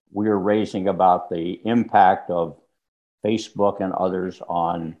that we're raising about the impact of Facebook and others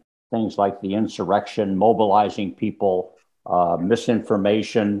on things like the insurrection, mobilizing people,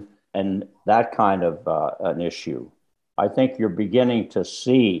 misinformation, and that kind of an issue, I think you're beginning to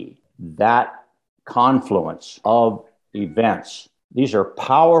see that confluence of events. These are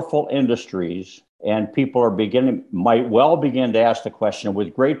powerful industries, and people might well begin to ask the question,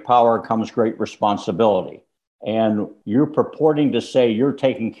 with great power comes great responsibility. and you're purporting to say you're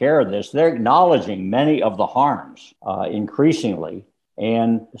taking care of this. They're acknowledging many of the harms increasingly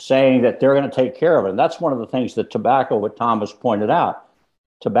and saying that they're going to take care of it. And that's one of the things that tobacco, what Thomas pointed out.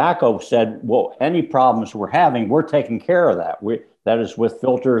 Tobacco said, well, any problems we're having, we're taking care of that. That is with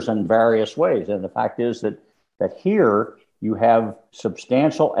filters and various ways. And the fact is that here you have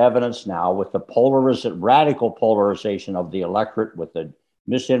substantial evidence now with the radical polarization of the electorate, with the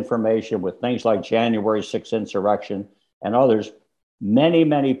misinformation, with things like January 6th insurrection and others. Many,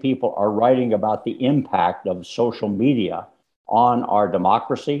 many people are writing about the impact of social media on our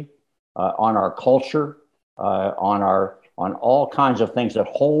democracy, on our culture, on all kinds of things that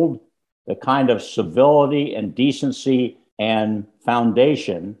hold the kind of civility and decency and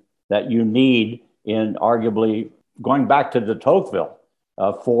foundation that you need in arguably going back to de Tocqueville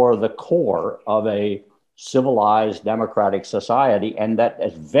for the core of a civilized democratic society. And that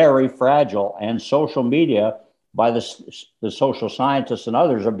is very fragile. And social media, by the social scientists and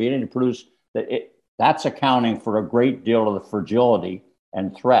others, are beginning to produce that's accounting for a great deal of the fragility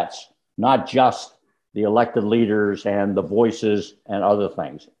and threats, not just the elected leaders and the voices and other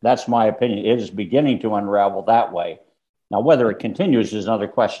things. That's my opinion. It is beginning to unravel that way. Now, whether it continues is another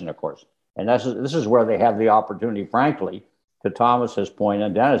question, of course. And this is where they have the opportunity, frankly, to Thomas's point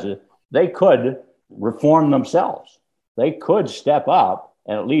and Dennis's, they could reform themselves. They could step up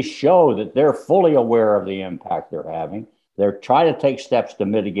and at least show that they're fully aware of the impact they're having. They're trying to take steps to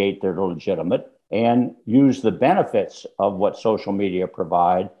mitigate their legitimate and use the benefits of what social media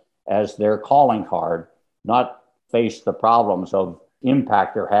provide as their calling card, not face the problems of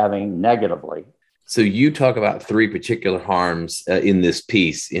impact they're having negatively. So you talk about three particular harms in this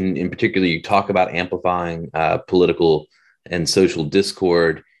piece. In particular, you talk about amplifying political and social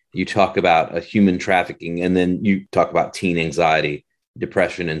discord. You talk about human trafficking, and then you talk about teen anxiety,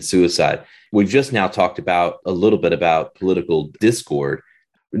 depression, and suicide. We've just now talked about a little bit about political discord.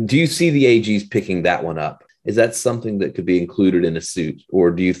 Do you see the AGs picking that one up? Is that something that could be included in a suit,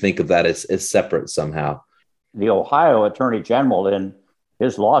 or do you think of that as separate somehow? The Ohio Attorney General in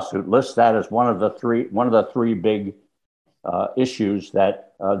his lawsuit lists that as one of the three big issues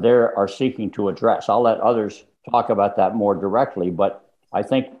that they are seeking to address. I'll let others talk about that more directly, but I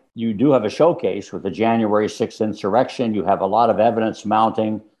think you do have a showcase with the January 6th insurrection. You have a lot of evidence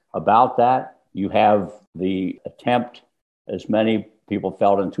mounting about that. You have the attempt, as many people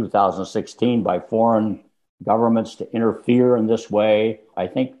felt in 2016, by foreign governments to interfere in this way. I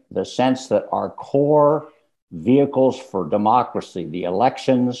think the sense that our core vehicles for democracy, the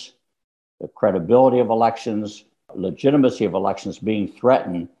elections, the credibility of elections, legitimacy of elections being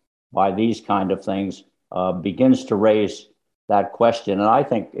threatened by these kind of things begins to raise that question. And I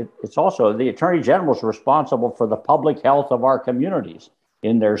think it's also the Attorney General is responsible for the public health of our communities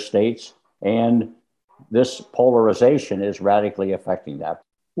in their states. And this polarization is radically affecting that.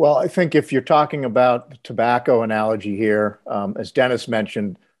 Well, I think if you're talking about the tobacco analogy here, as Dennis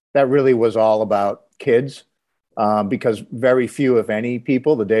mentioned, that really was all about kids because very few, if any,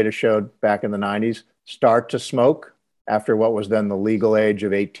 people, the data showed back in the 90s, start to smoke after what was then the legal age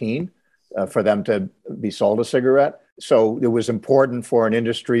of 18 for them to be sold a cigarette. So it was important for an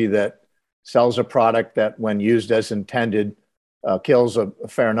industry that sells a product that, when used as intended, kills a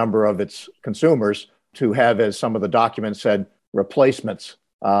fair number of its consumers to have, as some of the documents said, replacements.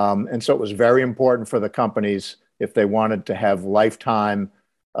 And so it was very important for the companies if they wanted to have lifetime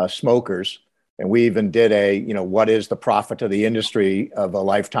smokers. And we even did what is the profit to the industry of a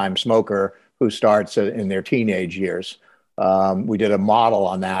lifetime smoker who starts in their teenage years? We did a model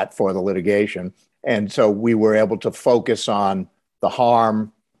on that for the litigation. And so we were able to focus on the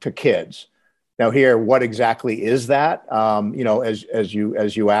harm to kids. Now here, what exactly is that? As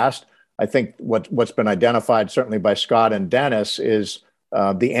you asked, I think what's been identified certainly by Scott and Dennis is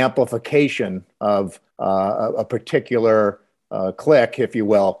the amplification of a particular clique, if you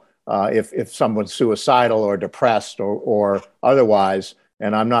will, if someone's suicidal or depressed or otherwise.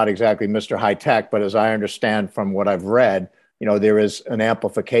 And I'm not exactly Mr. High Tech, but as I understand from what I've read, there is an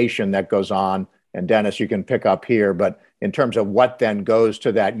amplification that goes on. And Dennis, you can pick up here, but in terms of what then goes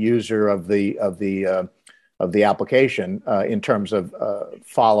to that user of the application, in terms of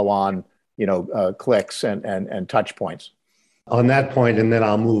follow-on, clicks and touch points. On that point, and then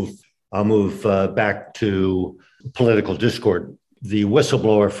I'll move back to political discord. The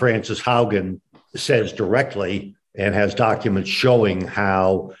whistleblower Frances Haugen says directly and has documents showing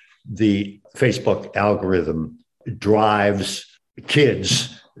how the Facebook algorithm drives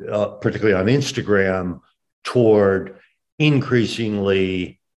kids, particularly on Instagram, toward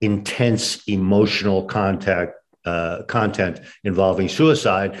increasingly intense emotional content involving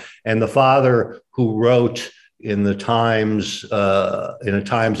suicide. And the father who wrote in the Times, in a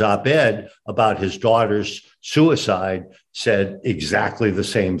Times op-ed about his daughter's suicide, said exactly the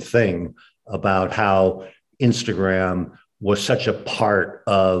same thing about how Instagram was such a part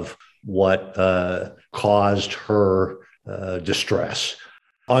of what caused her distress.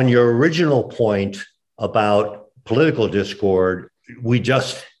 On your original point about political discord, we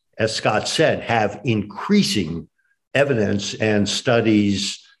just, as Scott said, have increasing evidence and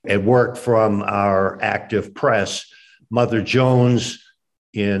studies and work from our active press. Mother Jones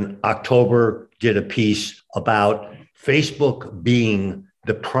in October did a piece about Facebook being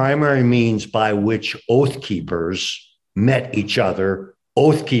the primary means by which Oath Keepers met each other.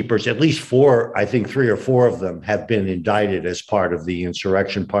 Oath Keepers, at least four, I think 3 or 4 of them have been indicted as part of the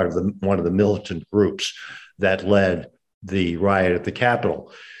insurrection, part of one of the militant groups that led the riot at the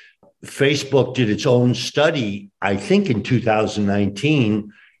Capitol. Facebook did its own study, I think in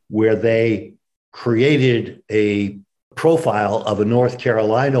 2019, where they created a profile of a North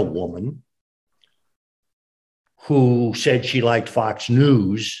Carolina woman who said she liked Fox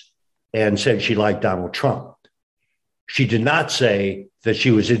News and said she liked Donald Trump. She did not say that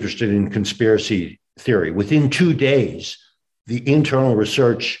she was interested in conspiracy theory. Within 2 days, the internal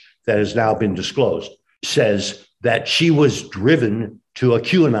research that has now been disclosed says that she was driven to a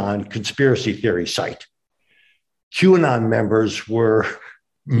QAnon conspiracy theory site. QAnon members were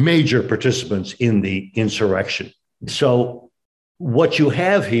major participants in the insurrection. So what you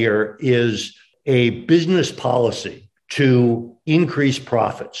have here is a business policy to increase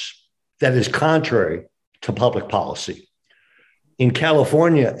profits that is contrary to public policy. In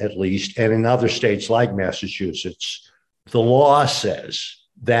California, at least, and in other states like Massachusetts, the law says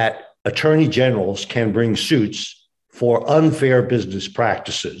that attorney generals can bring suits for unfair business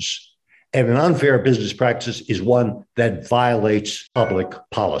practices. And an unfair business practice is one that violates public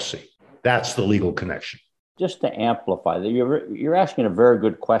policy. That's the legal connection. Just to amplify that, you're asking a very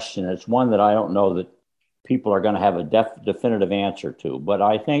good question. It's one that I don't know that people are going to have a definitive answer to. But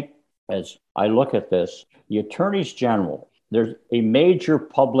I think as I look at this, the attorneys general, there's a major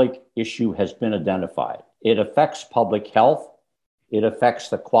public issue has been identified. It affects public health. It affects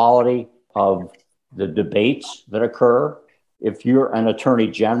the quality of the debates that occur. If you're an attorney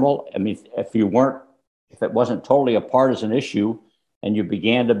general, I mean, if it wasn't totally a partisan issue and you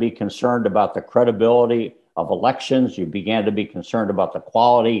began to be concerned about the credibility of elections, you began to be concerned about the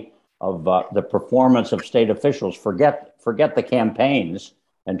quality of the performance of state officials, forget the campaigns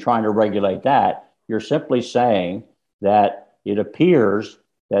and trying to regulate that. You're simply saying that it appears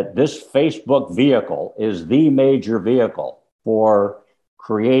that this Facebook vehicle is the major vehicle for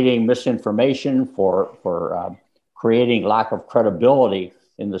creating misinformation, for creating lack of credibility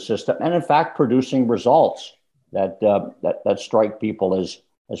in the system, and in fact producing results that strike people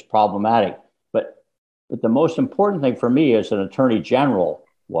as problematic. But the most important thing for me as an attorney general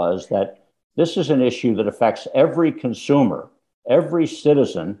was that this is an issue that affects every consumer, every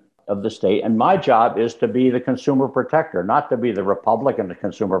citizen of the state. And my job is to be the consumer protector, not to be the Republican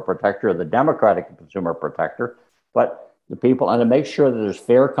consumer protector or the Democratic consumer protector, but the people, and to make sure that there's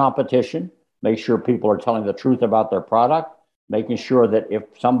fair competition, make sure people are telling the truth about their product, making sure that if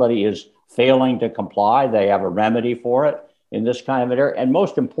somebody is failing to comply, they have a remedy for it in this kind of an area. And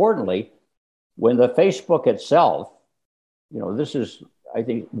most importantly, when the Facebook itself, this is, I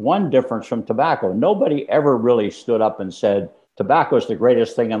think, one difference from tobacco. Nobody ever really stood up and said, tobacco is the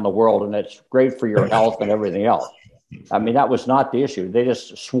greatest thing in the world and it's great for your health and everything else. I mean, that was not the issue. They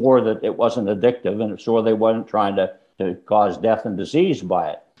just swore that it wasn't addictive and swore they wasn't trying to cause death and disease by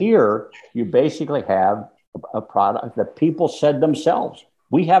it. Here, you basically have a product that people said themselves,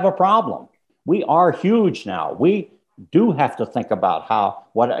 we have a problem. We are huge now. We do have to think about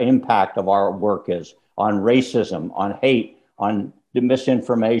what impact of our work is on racism, on hate, on the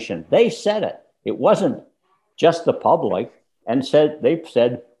misinformation. They said it. It wasn't just the public. And they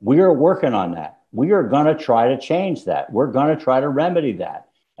said, we are working on that. We are going to try to change that. We're going to try to remedy that.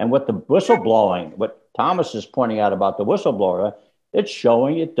 And what the whistleblowing, what Thomas is pointing out about the whistleblower, it's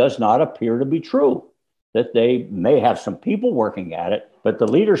showing it does not appear to be true, that they may have some people working at it, but the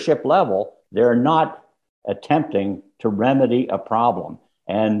leadership level, they're not attempting to remedy a problem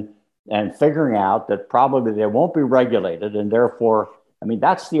and figuring out that probably they won't be regulated. And therefore, I mean,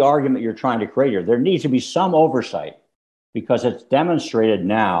 that's the argument you're trying to create here. There needs to be some oversight because it's demonstrated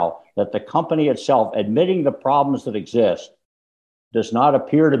now that the company itself, admitting the problems that exist, does not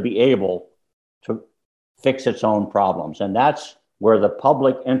appear to be able to fix its own problems. And that's where the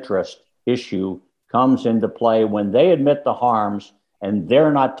public interest issue comes into play, when they admit the harms and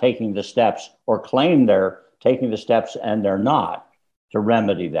they're not taking the steps or claim they're taking the steps and they're not to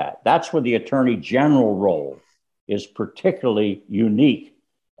remedy that. That's where the attorney general role is particularly unique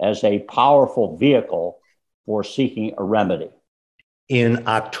as a powerful vehicle for seeking a remedy. In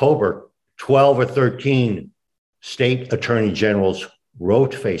October, 12 or 13 state attorney generals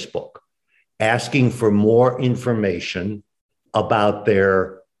wrote Facebook asking for more information about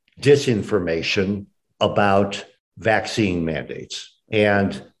their disinformation about vaccine mandates.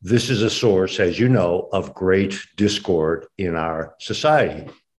 And this is a source, as you know, of great discord in our society.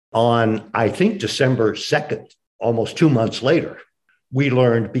 On, I think, December 2nd, almost 2 months later, we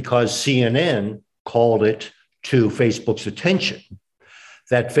learned, because CNN called it to Facebook's attention,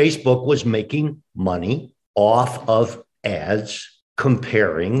 that Facebook was making money off of ads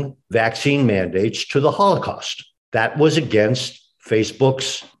comparing vaccine mandates to the Holocaust. That was against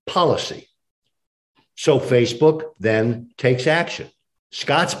Facebook's policy. So Facebook then takes action.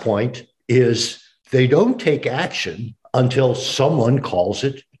 Scott's point is they don't take action until someone calls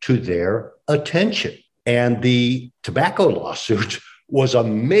it to their attention. And the tobacco lawsuit was a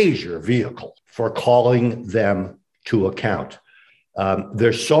major vehicle for calling them to account.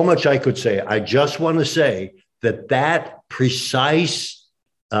 There's so much I could say. I just want to say that precise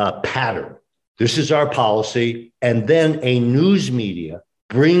pattern, this is our policy, and then a news media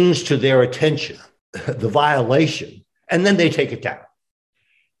brings to their attention the violation, and then they take it down.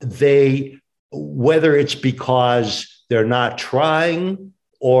 Whether it's because they're not trying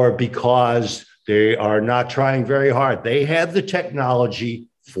or because they are not trying very hard, they have the technology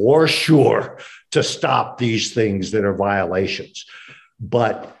for sure to stop these things that are violations.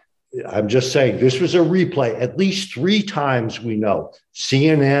 But I'm just saying, this was a replay at least 3 times, we know.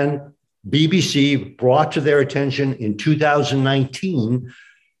 CNN, BBC brought to their attention in 2019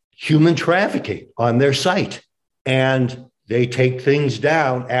 human trafficking on their site. And they take things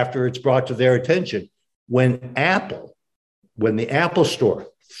down after it's brought to their attention. When the Apple Store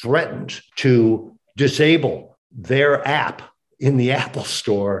threatened to disable their app in the Apple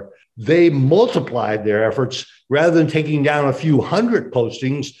Store, they multiplied their efforts. Rather than taking down a few hundred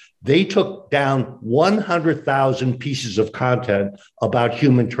postings, they took down 100,000 pieces of content about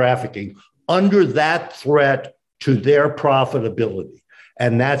human trafficking under that threat to their profitability.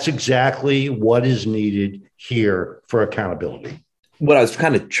 And that's exactly what is needed here for accountability. What I was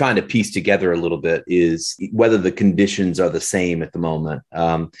kind of trying to piece together a little bit is whether the conditions are the same at the moment.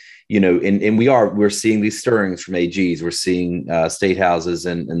 And we're seeing these stirrings from AGs. We're seeing state houses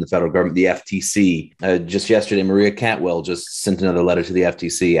and the federal government, the FTC. Just yesterday, Maria Cantwell just sent another letter to the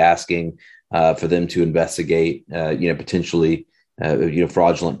FTC asking for them to investigate, potentially,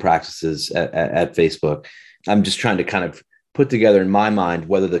 fraudulent practices at Facebook. I'm just trying to kind of put together in my mind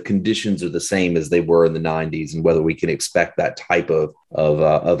whether the conditions are the same as they were in the 90s and whether we can expect that type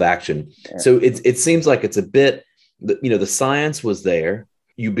of action. Yeah. So it seems like it's a bit, the science was there.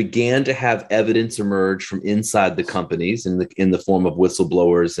 You began to have evidence emerge from inside the companies in the form of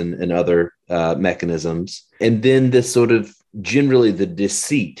whistleblowers and other mechanisms. And then this sort of generally the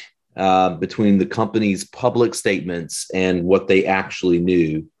deceit between the company's public statements and what they actually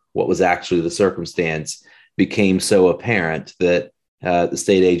knew, what was actually the circumstance, became so apparent that the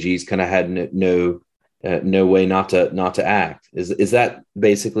state AGs kind of had no way not to act. Is that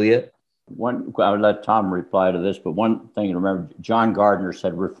basically it? I would let Tom reply to this, but one thing to remember, John Gardner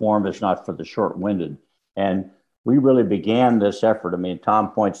said, reform is not for the short-winded. And we really began this effort. I mean,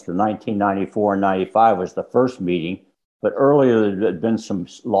 Tom points to 1994 and 95 was the first meeting, but earlier there had been some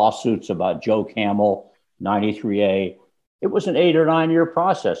lawsuits about Joe Camel, 93A. It was an 8 or 9 year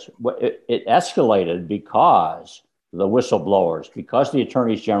process. It escalated because the whistleblowers, because the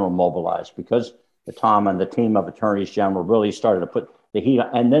attorneys general mobilized, because Tom and the team of attorneys general really started to put the heat on,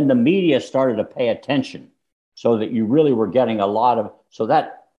 and then the media started to pay attention so that you really were getting so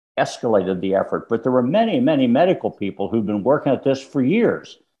that escalated the effort. But there were many, many medical people who've been working at this for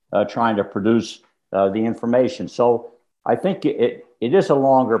years, trying to produce the information. So I think it is a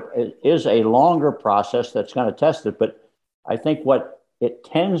longer process that's going to test it, but I think what it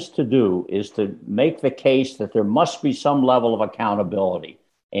tends to do is to make the case that there must be some level of accountability.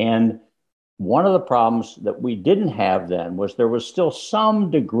 And one of the problems that we didn't have then was there was still some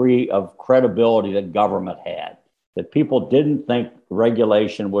degree of credibility that government had, that people didn't think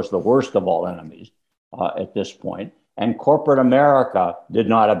regulation was the worst of all enemies at this point. And corporate America did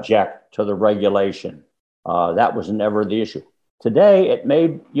not object to the regulation. That was never the issue. Today, it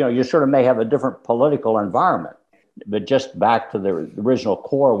may, you sort of may have a different political environment. But just back to the original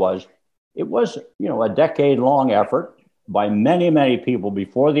core it was a decade-long effort by many, many people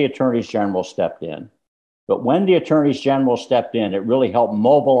before the attorneys general stepped in. But when the attorneys general stepped in, it really helped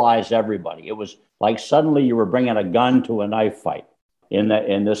mobilize everybody. It was like suddenly you were bringing a gun to a knife fight in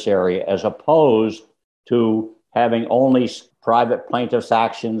this area, as opposed to having only private plaintiffs'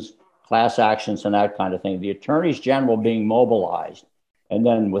 actions, class actions, and that kind of thing. The attorneys general being mobilized, and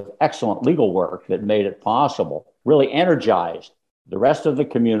then with excellent legal work that made it possible, really energized the rest of the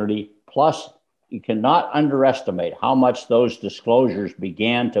community. Plus, you cannot underestimate how much those disclosures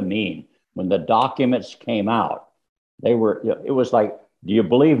began to mean when the documents came out. It was like, do you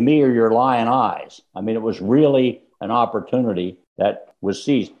believe me or your lying eyes? I mean, it was really an opportunity that was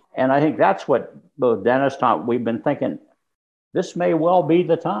seized. And I think that's what both Dennis, Tom, we've been thinking, this may well be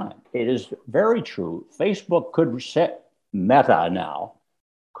the time. It is very true. Facebook could set Meta now,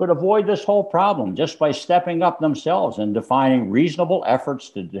 could avoid this whole problem just by stepping up themselves and defining reasonable efforts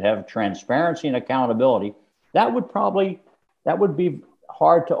to have transparency and accountability. That would be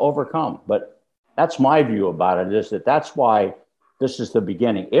hard to overcome. But that's my view about it, is that's why this is the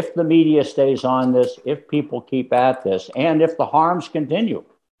beginning. If the media stays on this, if people keep at this, and if the harms continue,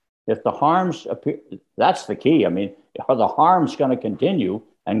 if the harms appear, that's the key. I mean, are the harms going to continue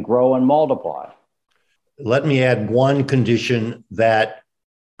and grow and multiply? Let me add one condition that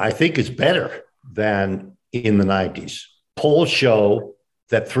I think is better than in the 90s. Polls show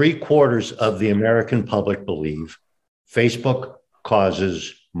that 3/4 of the American public believe Facebook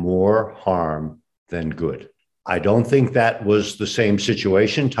causes more harm than good. I don't think that was the same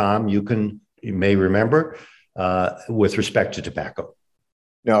situation, Tom, you may remember, with respect to tobacco.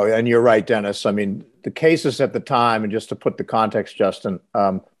 No, and you're right, Dennis. I mean, the cases at the time, and just to put the context, Justin,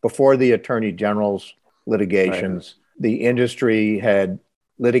 before the Attorney General's litigations, right, the industry had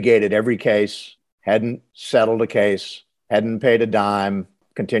litigated every case, hadn't settled a case, hadn't paid a dime,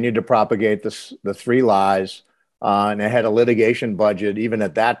 continued to propagate the three lies, and it had a litigation budget, even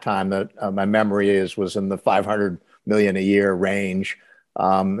at that time, that my memory was in the $500 million a year range.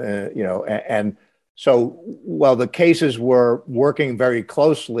 And so while the cases were working very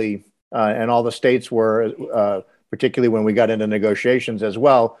closely, and all the states were, particularly when we got into negotiations as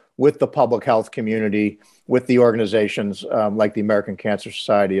well, with the public health community, with the organizations like the American Cancer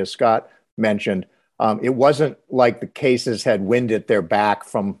Society, as Scott mentioned, it wasn't like the cases had wind at their back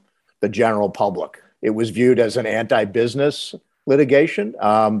from the general public. It was viewed as an anti-business litigation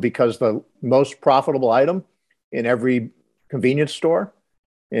because the most profitable item in every convenience store,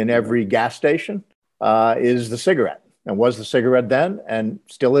 in every gas station, is the cigarette, and was the cigarette then and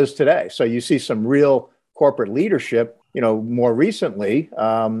still is today. So you see some real corporate leadership, more recently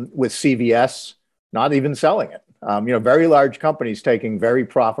with CVS not even selling it. Very large companies taking very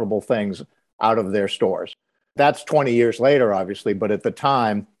profitable things out of their stores. That's 20 years later, obviously, but at the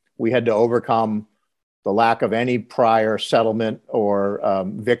time we had to overcome the lack of any prior settlement or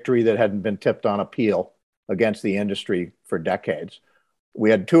victory that hadn't been tipped on appeal against the industry for decades.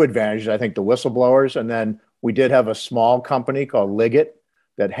 We had two advantages, I think, the whistleblowers, and then we did have a small company called Liggett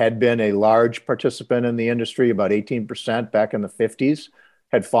that had been a large participant in the industry, about 18% back in the 50s,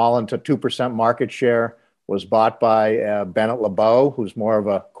 had fallen to 2% market share, was bought by Bennett LeBeau, who's more of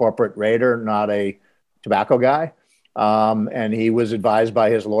a corporate raider, not a tobacco guy. And he was advised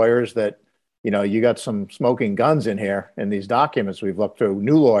by his lawyers that, you got some smoking guns in here in these documents. We've looked through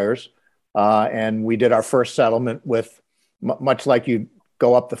new lawyers, and we did our first settlement with, much like you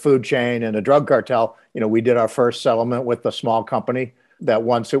go up the food chain in a drug cartel, we did our first settlement with a small company that,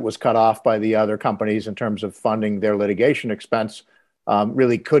 once it was cut off by the other companies in terms of funding their litigation expense,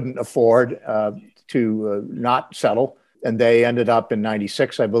 really couldn't afford to not settle. And they ended up in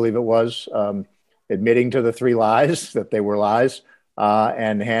 96, I believe it was, admitting to the three lies, that they were lies,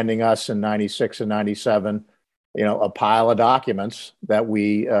 and handing us in 96 and 97, a pile of documents that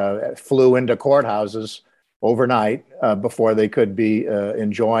we flew into courthouses overnight before they could be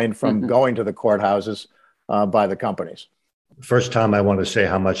enjoined from going to the courthouses by the companies. First time I want to say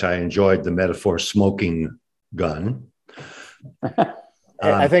how much I enjoyed the metaphor smoking gun.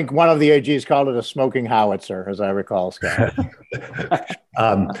 I think one of the AGs called it a smoking howitzer, as I recall, Scott.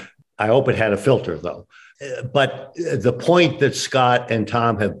 I hope it had a filter, though. But the point that Scott and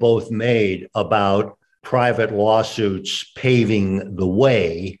Tom have both made about private lawsuits paving the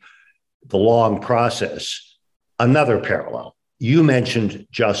way, the long process, another parallel. You mentioned,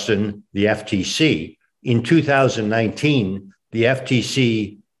 Justin, the FTC. In 2019, the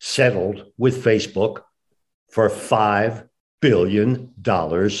FTC settled with Facebook for $5 billion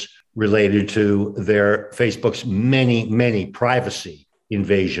related to Facebook's many, many privacy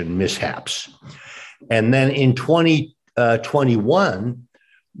invasion mishaps. And then in 2021,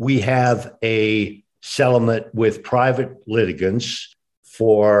 we have a settlement with private litigants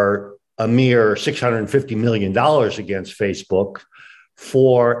for a mere $650 million against Facebook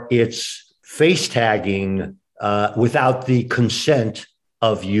for its face tagging without the consent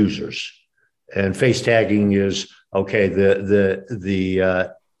of users. And face tagging is, okay,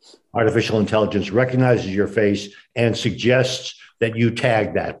 the artificial intelligence recognizes your face and suggests that you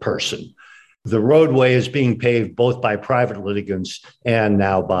tag that person. The roadway is being paved both by private litigants and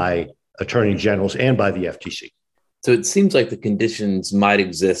now by attorney generals and by the FTC. So it seems like the conditions might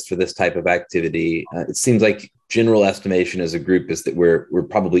exist for this type of activity. It seems like general estimation as a group is that we're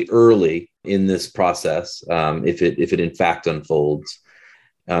probably early in this process, if it in fact unfolds.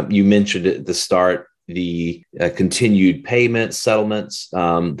 You mentioned at the start the continued payment settlements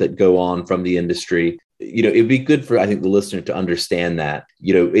that go on from the industry. It'd be good for, I think, the listener to understand that,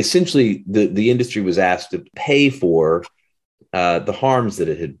 essentially the industry was asked to pay for the harms that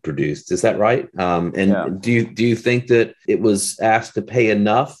it had produced. Is that right? Do you think that it was asked to pay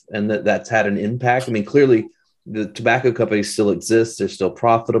enough and that's had an impact? I mean, clearly the tobacco companies still exist. They're still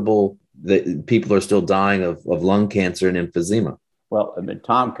profitable. People are still dying of lung cancer and emphysema. Well, I mean,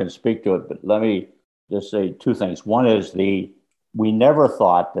 Tom can speak to it, but let me just say two things. One is we never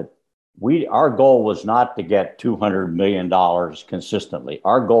thought that our goal was not to get $200 million consistently.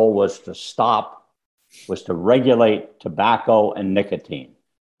 Our goal was to regulate tobacco and nicotine.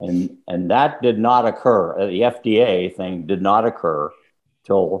 And that did not occur. The FDA thing did not occur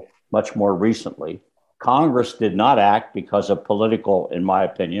till much more recently. Congress did not act because of in my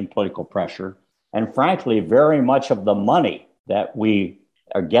opinion, political pressure. And frankly, very much of the money that we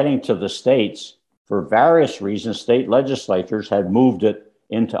are getting to the states, for various reasons, state legislatures had moved it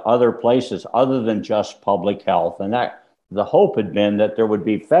into other places other than just public health. And that the hope had been that there would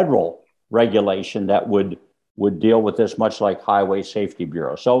be federal regulation that would deal with this, much like Highway Safety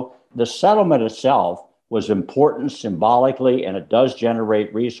Bureau. So the settlement itself was important symbolically, and it does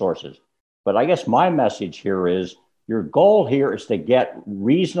generate resources. But I guess my message here is your goal here is to get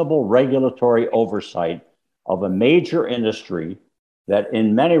reasonable regulatory oversight of a major industry that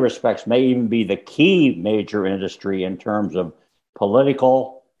in many respects may even be the key major industry in terms of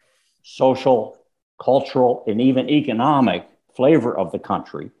political, social, cultural, and even economic flavor of the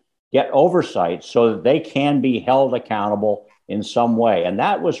country. Get oversight so that they can be held accountable in some way. And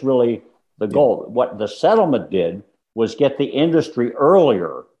that was really the goal. What the settlement did was get the industry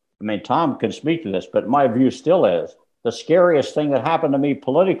earlier. I mean, Tom can speak to this, but my view still is the scariest thing that happened to me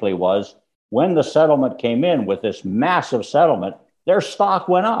politically was when the settlement came in with this massive settlement, their stock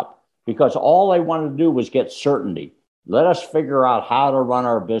went up because all they wanted to do was get certainty. Let us figure out how to run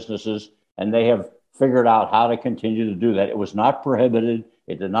our businesses. And they have figured out how to continue to do that. It was not prohibited.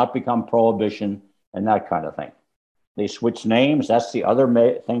 It did not become prohibition and that kind of thing. They switched names. That's the other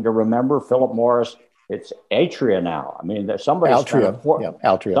thing to remember. Philip Morris, it's Altria now. I mean,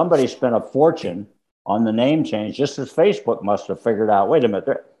 somebody spent a fortune on the name change, just as Facebook must have figured out, wait a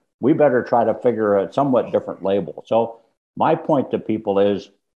minute, we better try to figure a somewhat different label. So my point to people is,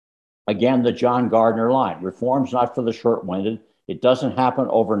 again, the John Gardner line, reform's not for the short-winded. It doesn't happen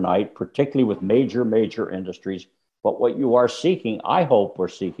overnight, particularly with major industries. But what you are seeking, I hope we're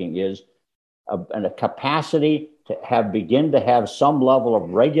seeking, is a capacity to begin to have some level of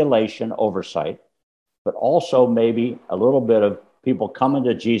regulation oversight, but also maybe a little bit of people coming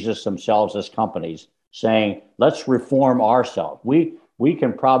to Jesus themselves as companies saying, let's reform ourselves. We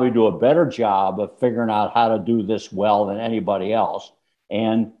can probably do a better job of figuring out how to do this well than anybody else.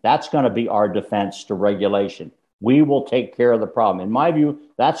 And that's going to be our defense to regulation. We will take care of the problem. In my view,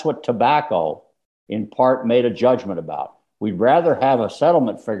 that's what tobacco, in part, made a judgment about. We'd rather have a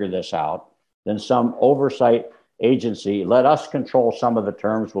settlement figure this out than some oversight agency. Let us control some of the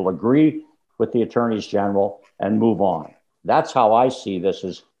terms. We'll agree with the attorneys general and move on. That's how I see this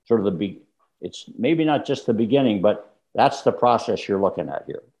as sort of it's maybe not just the beginning, but that's the process you're looking at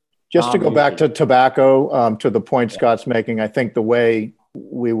here. Just to go back to tobacco, to the point Scott's making, I think the way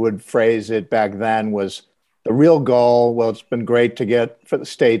we would phrase it back then was the real goal. Well, it's been great to get for the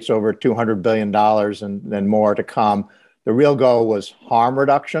states over $200 billion and then more to come. The real goal was harm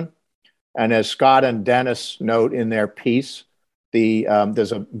reduction. And as Scott and Dennis note in their piece,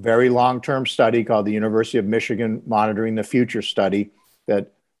 there's a very long-term study called the University of Michigan Monitoring the Future study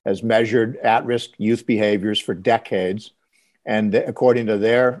that has measured at-risk youth behaviors for decades. And according to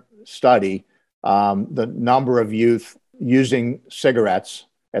their study, the number of youth using cigarettes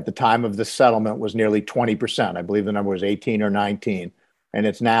at the time of the settlement was nearly 20%. I believe the number was 18 or 19, and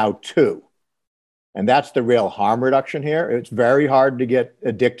it's now 2. And that's the real harm reduction here. It's very hard to get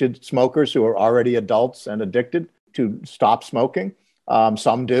addicted smokers who are already adults and addicted to stop smoking.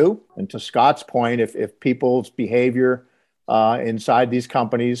 Some do. And to Scott's point, if people's behavior inside these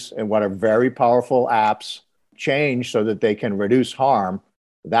companies and what are very powerful apps change so that they can reduce harm,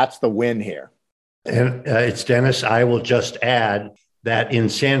 that's the win here. And it's Dennis. I will just add that in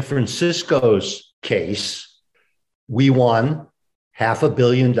San Francisco's case, we won $500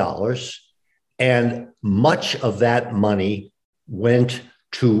 million, and much of that money went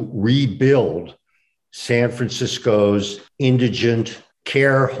to rebuild San Francisco's indigent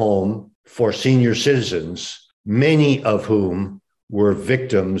care home for senior citizens, many of whom were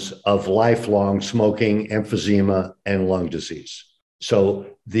victims of lifelong smoking, emphysema, and lung disease. So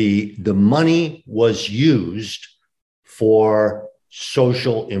the money was used for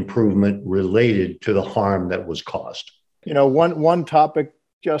social improvement related to the harm that was caused. You know, one topic,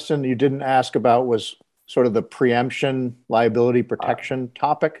 Justin, you didn't ask about was sort of the preemption liability protection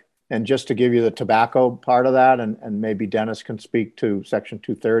topic. And just to give you the tobacco part of that, and maybe Dennis can speak to Section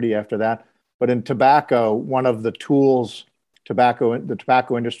 230 after that. But in tobacco, one of the tools the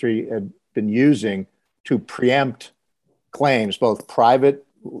tobacco industry had been using to preempt claims, both private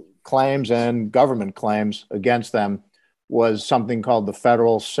claims and government claims against them, was something called the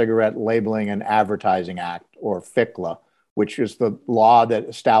Federal Cigarette Labeling and Advertising Act, or FCLA, which is the law that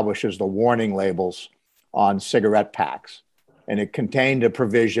establishes the warning labels on cigarette packs. And it contained a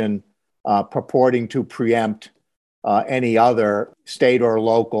provision purporting to preempt any other state or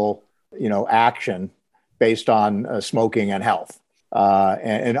local, action based on smoking and health.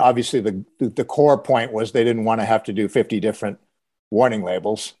 And obviously the core point was they didn't want to have to do 50 different warning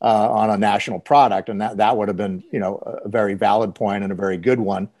labels on a national product. And that would have been, a very valid point and a very good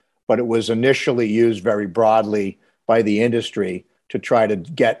one. But it was initially used very broadly by the industry to try to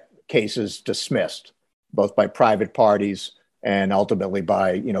get cases dismissed, both by private parties and ultimately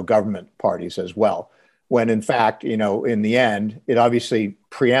by, government parties as well. When in fact, in the end, it obviously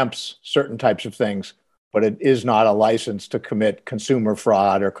preempts certain types of things, but it is not a license to commit consumer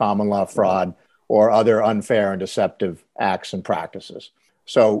fraud or common law fraud or other unfair and deceptive acts and practices.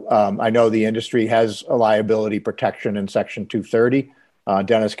 So I know the industry has a liability protection in Section 230.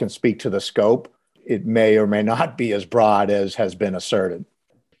 Dennis can speak to the scope. It may or may not be as broad as has been asserted.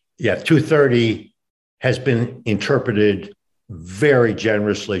 Yeah, 230 has been interpreted very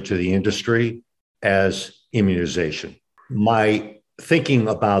generously to the industry as immunization. My thinking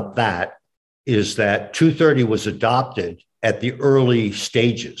about that is that 230 was adopted at the early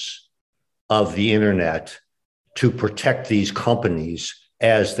stages of the internet to protect these companies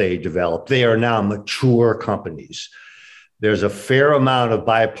as they develop. They are now mature companies. There's a fair amount of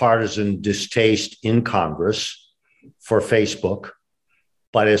bipartisan distaste in Congress for Facebook,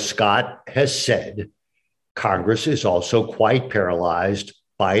 but as Scott has said, Congress is also quite paralyzed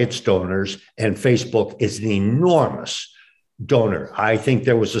by its donors, and Facebook is an enormous donor. I think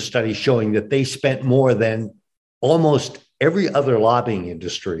there was a study showing that they spent more than almost every other lobbying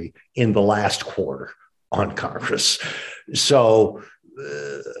industry in the last quarter on Congress. So,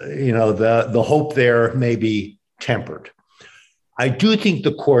 the hope there may be tempered. I do think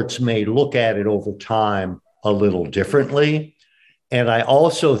the courts may look at it over time a little differently. And I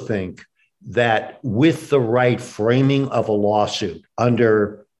also think that with the right framing of a lawsuit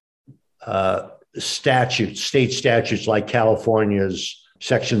under state statutes like California's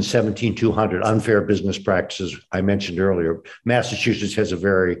Section 17200, unfair business practices, I mentioned earlier, Massachusetts has a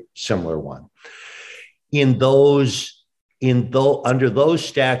very similar one. Under those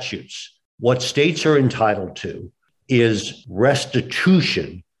statutes, what states are entitled to is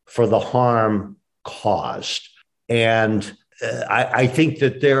restitution for the harm caused. And I think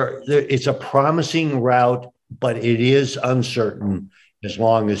that it's a promising route, but it is uncertain as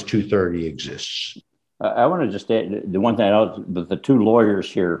long as 230 exists. I want to just add the one thing I know, the two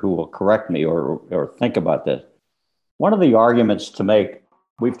lawyers here who will correct me or think about this. One of the arguments to make,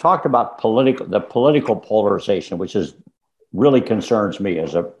 we've talked about the political polarization, which really concerns me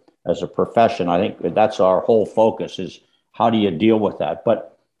as a profession. I think that's our whole focus is how do you deal with that?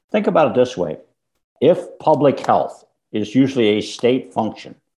 But think about it this way. If public health is usually a state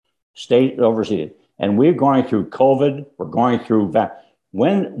function, state oversees, and we're going through COVID, we're going through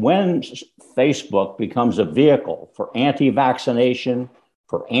when Facebook becomes a vehicle for anti-vaccination,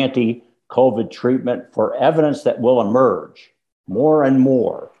 for anti-COVID treatment, for evidence that will emerge more and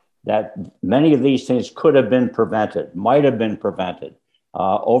more, that many of these things could have been prevented, might have been prevented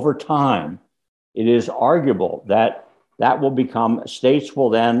over time, it is arguable that will become, states will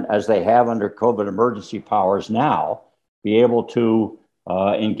then, as they have under COVID emergency powers now, be able to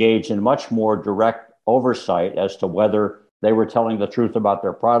engage in much more direct oversight as to whether they were telling the truth about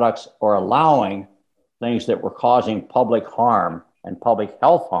their products or allowing things that were causing public harm and public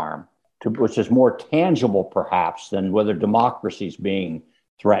health harm, which is more tangible perhaps than whether democracy is being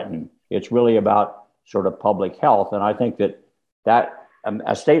threatened. It's really about sort of public health. And I think that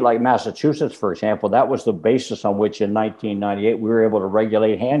a state like Massachusetts, for example, that was the basis on which in 1998 we were able to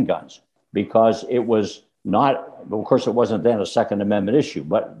regulate handguns, because it was not, of course, it wasn't then a Second Amendment issue,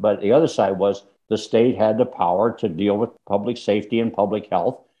 but the other side was the state had the power to deal with public safety and public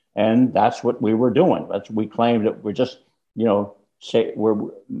health, and that's what we were doing. We claimed that we're just, we're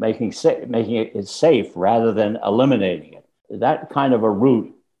making it safe rather than eliminating it. That kind of a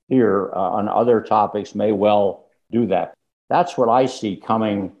route here on other topics may well do that. That's what I see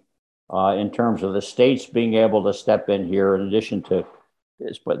coming in terms of the states being able to step in here in addition to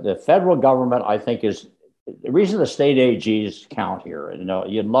this. But the federal government, I think, is the reason the state AGs count here.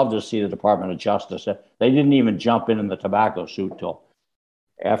 You'd love to see the Department of Justice. They didn't even jump in the tobacco suit till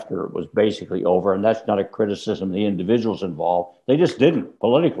after it was basically over. And that's not a criticism of the individuals involved. They just didn't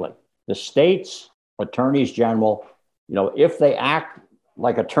politically. The states' attorneys general, if they act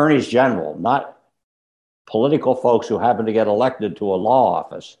like attorneys general, not political folks who happen to get elected to a law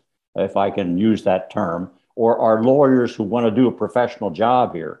office, if I can use that term, or are lawyers who want to do a professional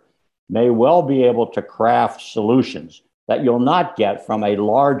job here, may well be able to craft solutions that you'll not get from a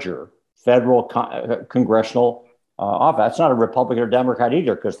larger federal congressional office. That's not a Republican or Democrat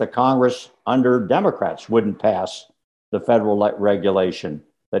either, because the Congress under Democrats wouldn't pass the federal regulation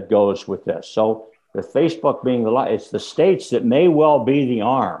that goes with this. So the Facebook being it's the states that may well be the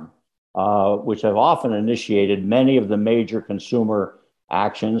arm, which have often initiated many of the major consumer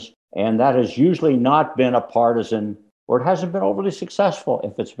actions. And that has usually not been a partisan, or it hasn't been overly successful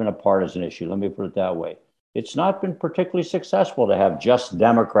if it's been a partisan issue. Let me put it that way. It's not been particularly successful to have just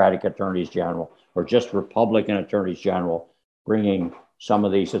Democratic attorneys general or just Republican attorneys general bringing some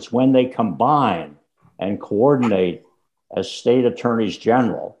of these. It's when they combine and coordinate as state attorneys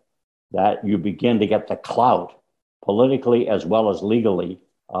general that you begin to get the clout politically as well as legally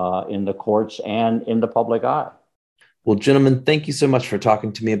in the courts and in the public eye. Well, gentlemen, thank you so much for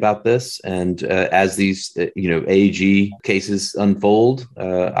talking to me about this. And as these, AG cases unfold,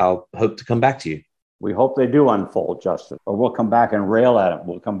 I'll hope to come back to you. We hope they do unfold, Justin, or we'll come back and rail at them.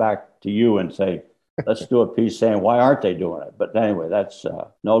 We'll come back to you and say, let's do a piece saying, why aren't they doing it? But anyway, that's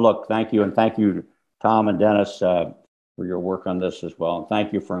look, thank you. And thank you, Tom and Dennis, for your work on this as well. And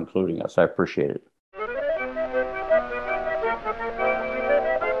thank you for including us. I appreciate it.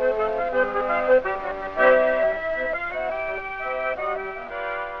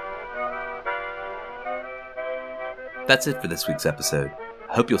 That's it for this week's episode.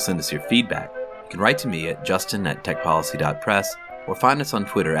 I hope you'll send us your feedback. You can write to me at justin@techpolicy.press or find us on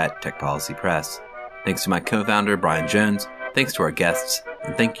Twitter at techpolicypress. Thanks to my co-founder, Brian Jones. Thanks to our guests.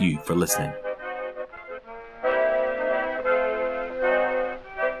 And thank you for listening.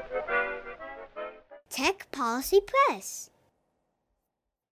 Tech Policy Press.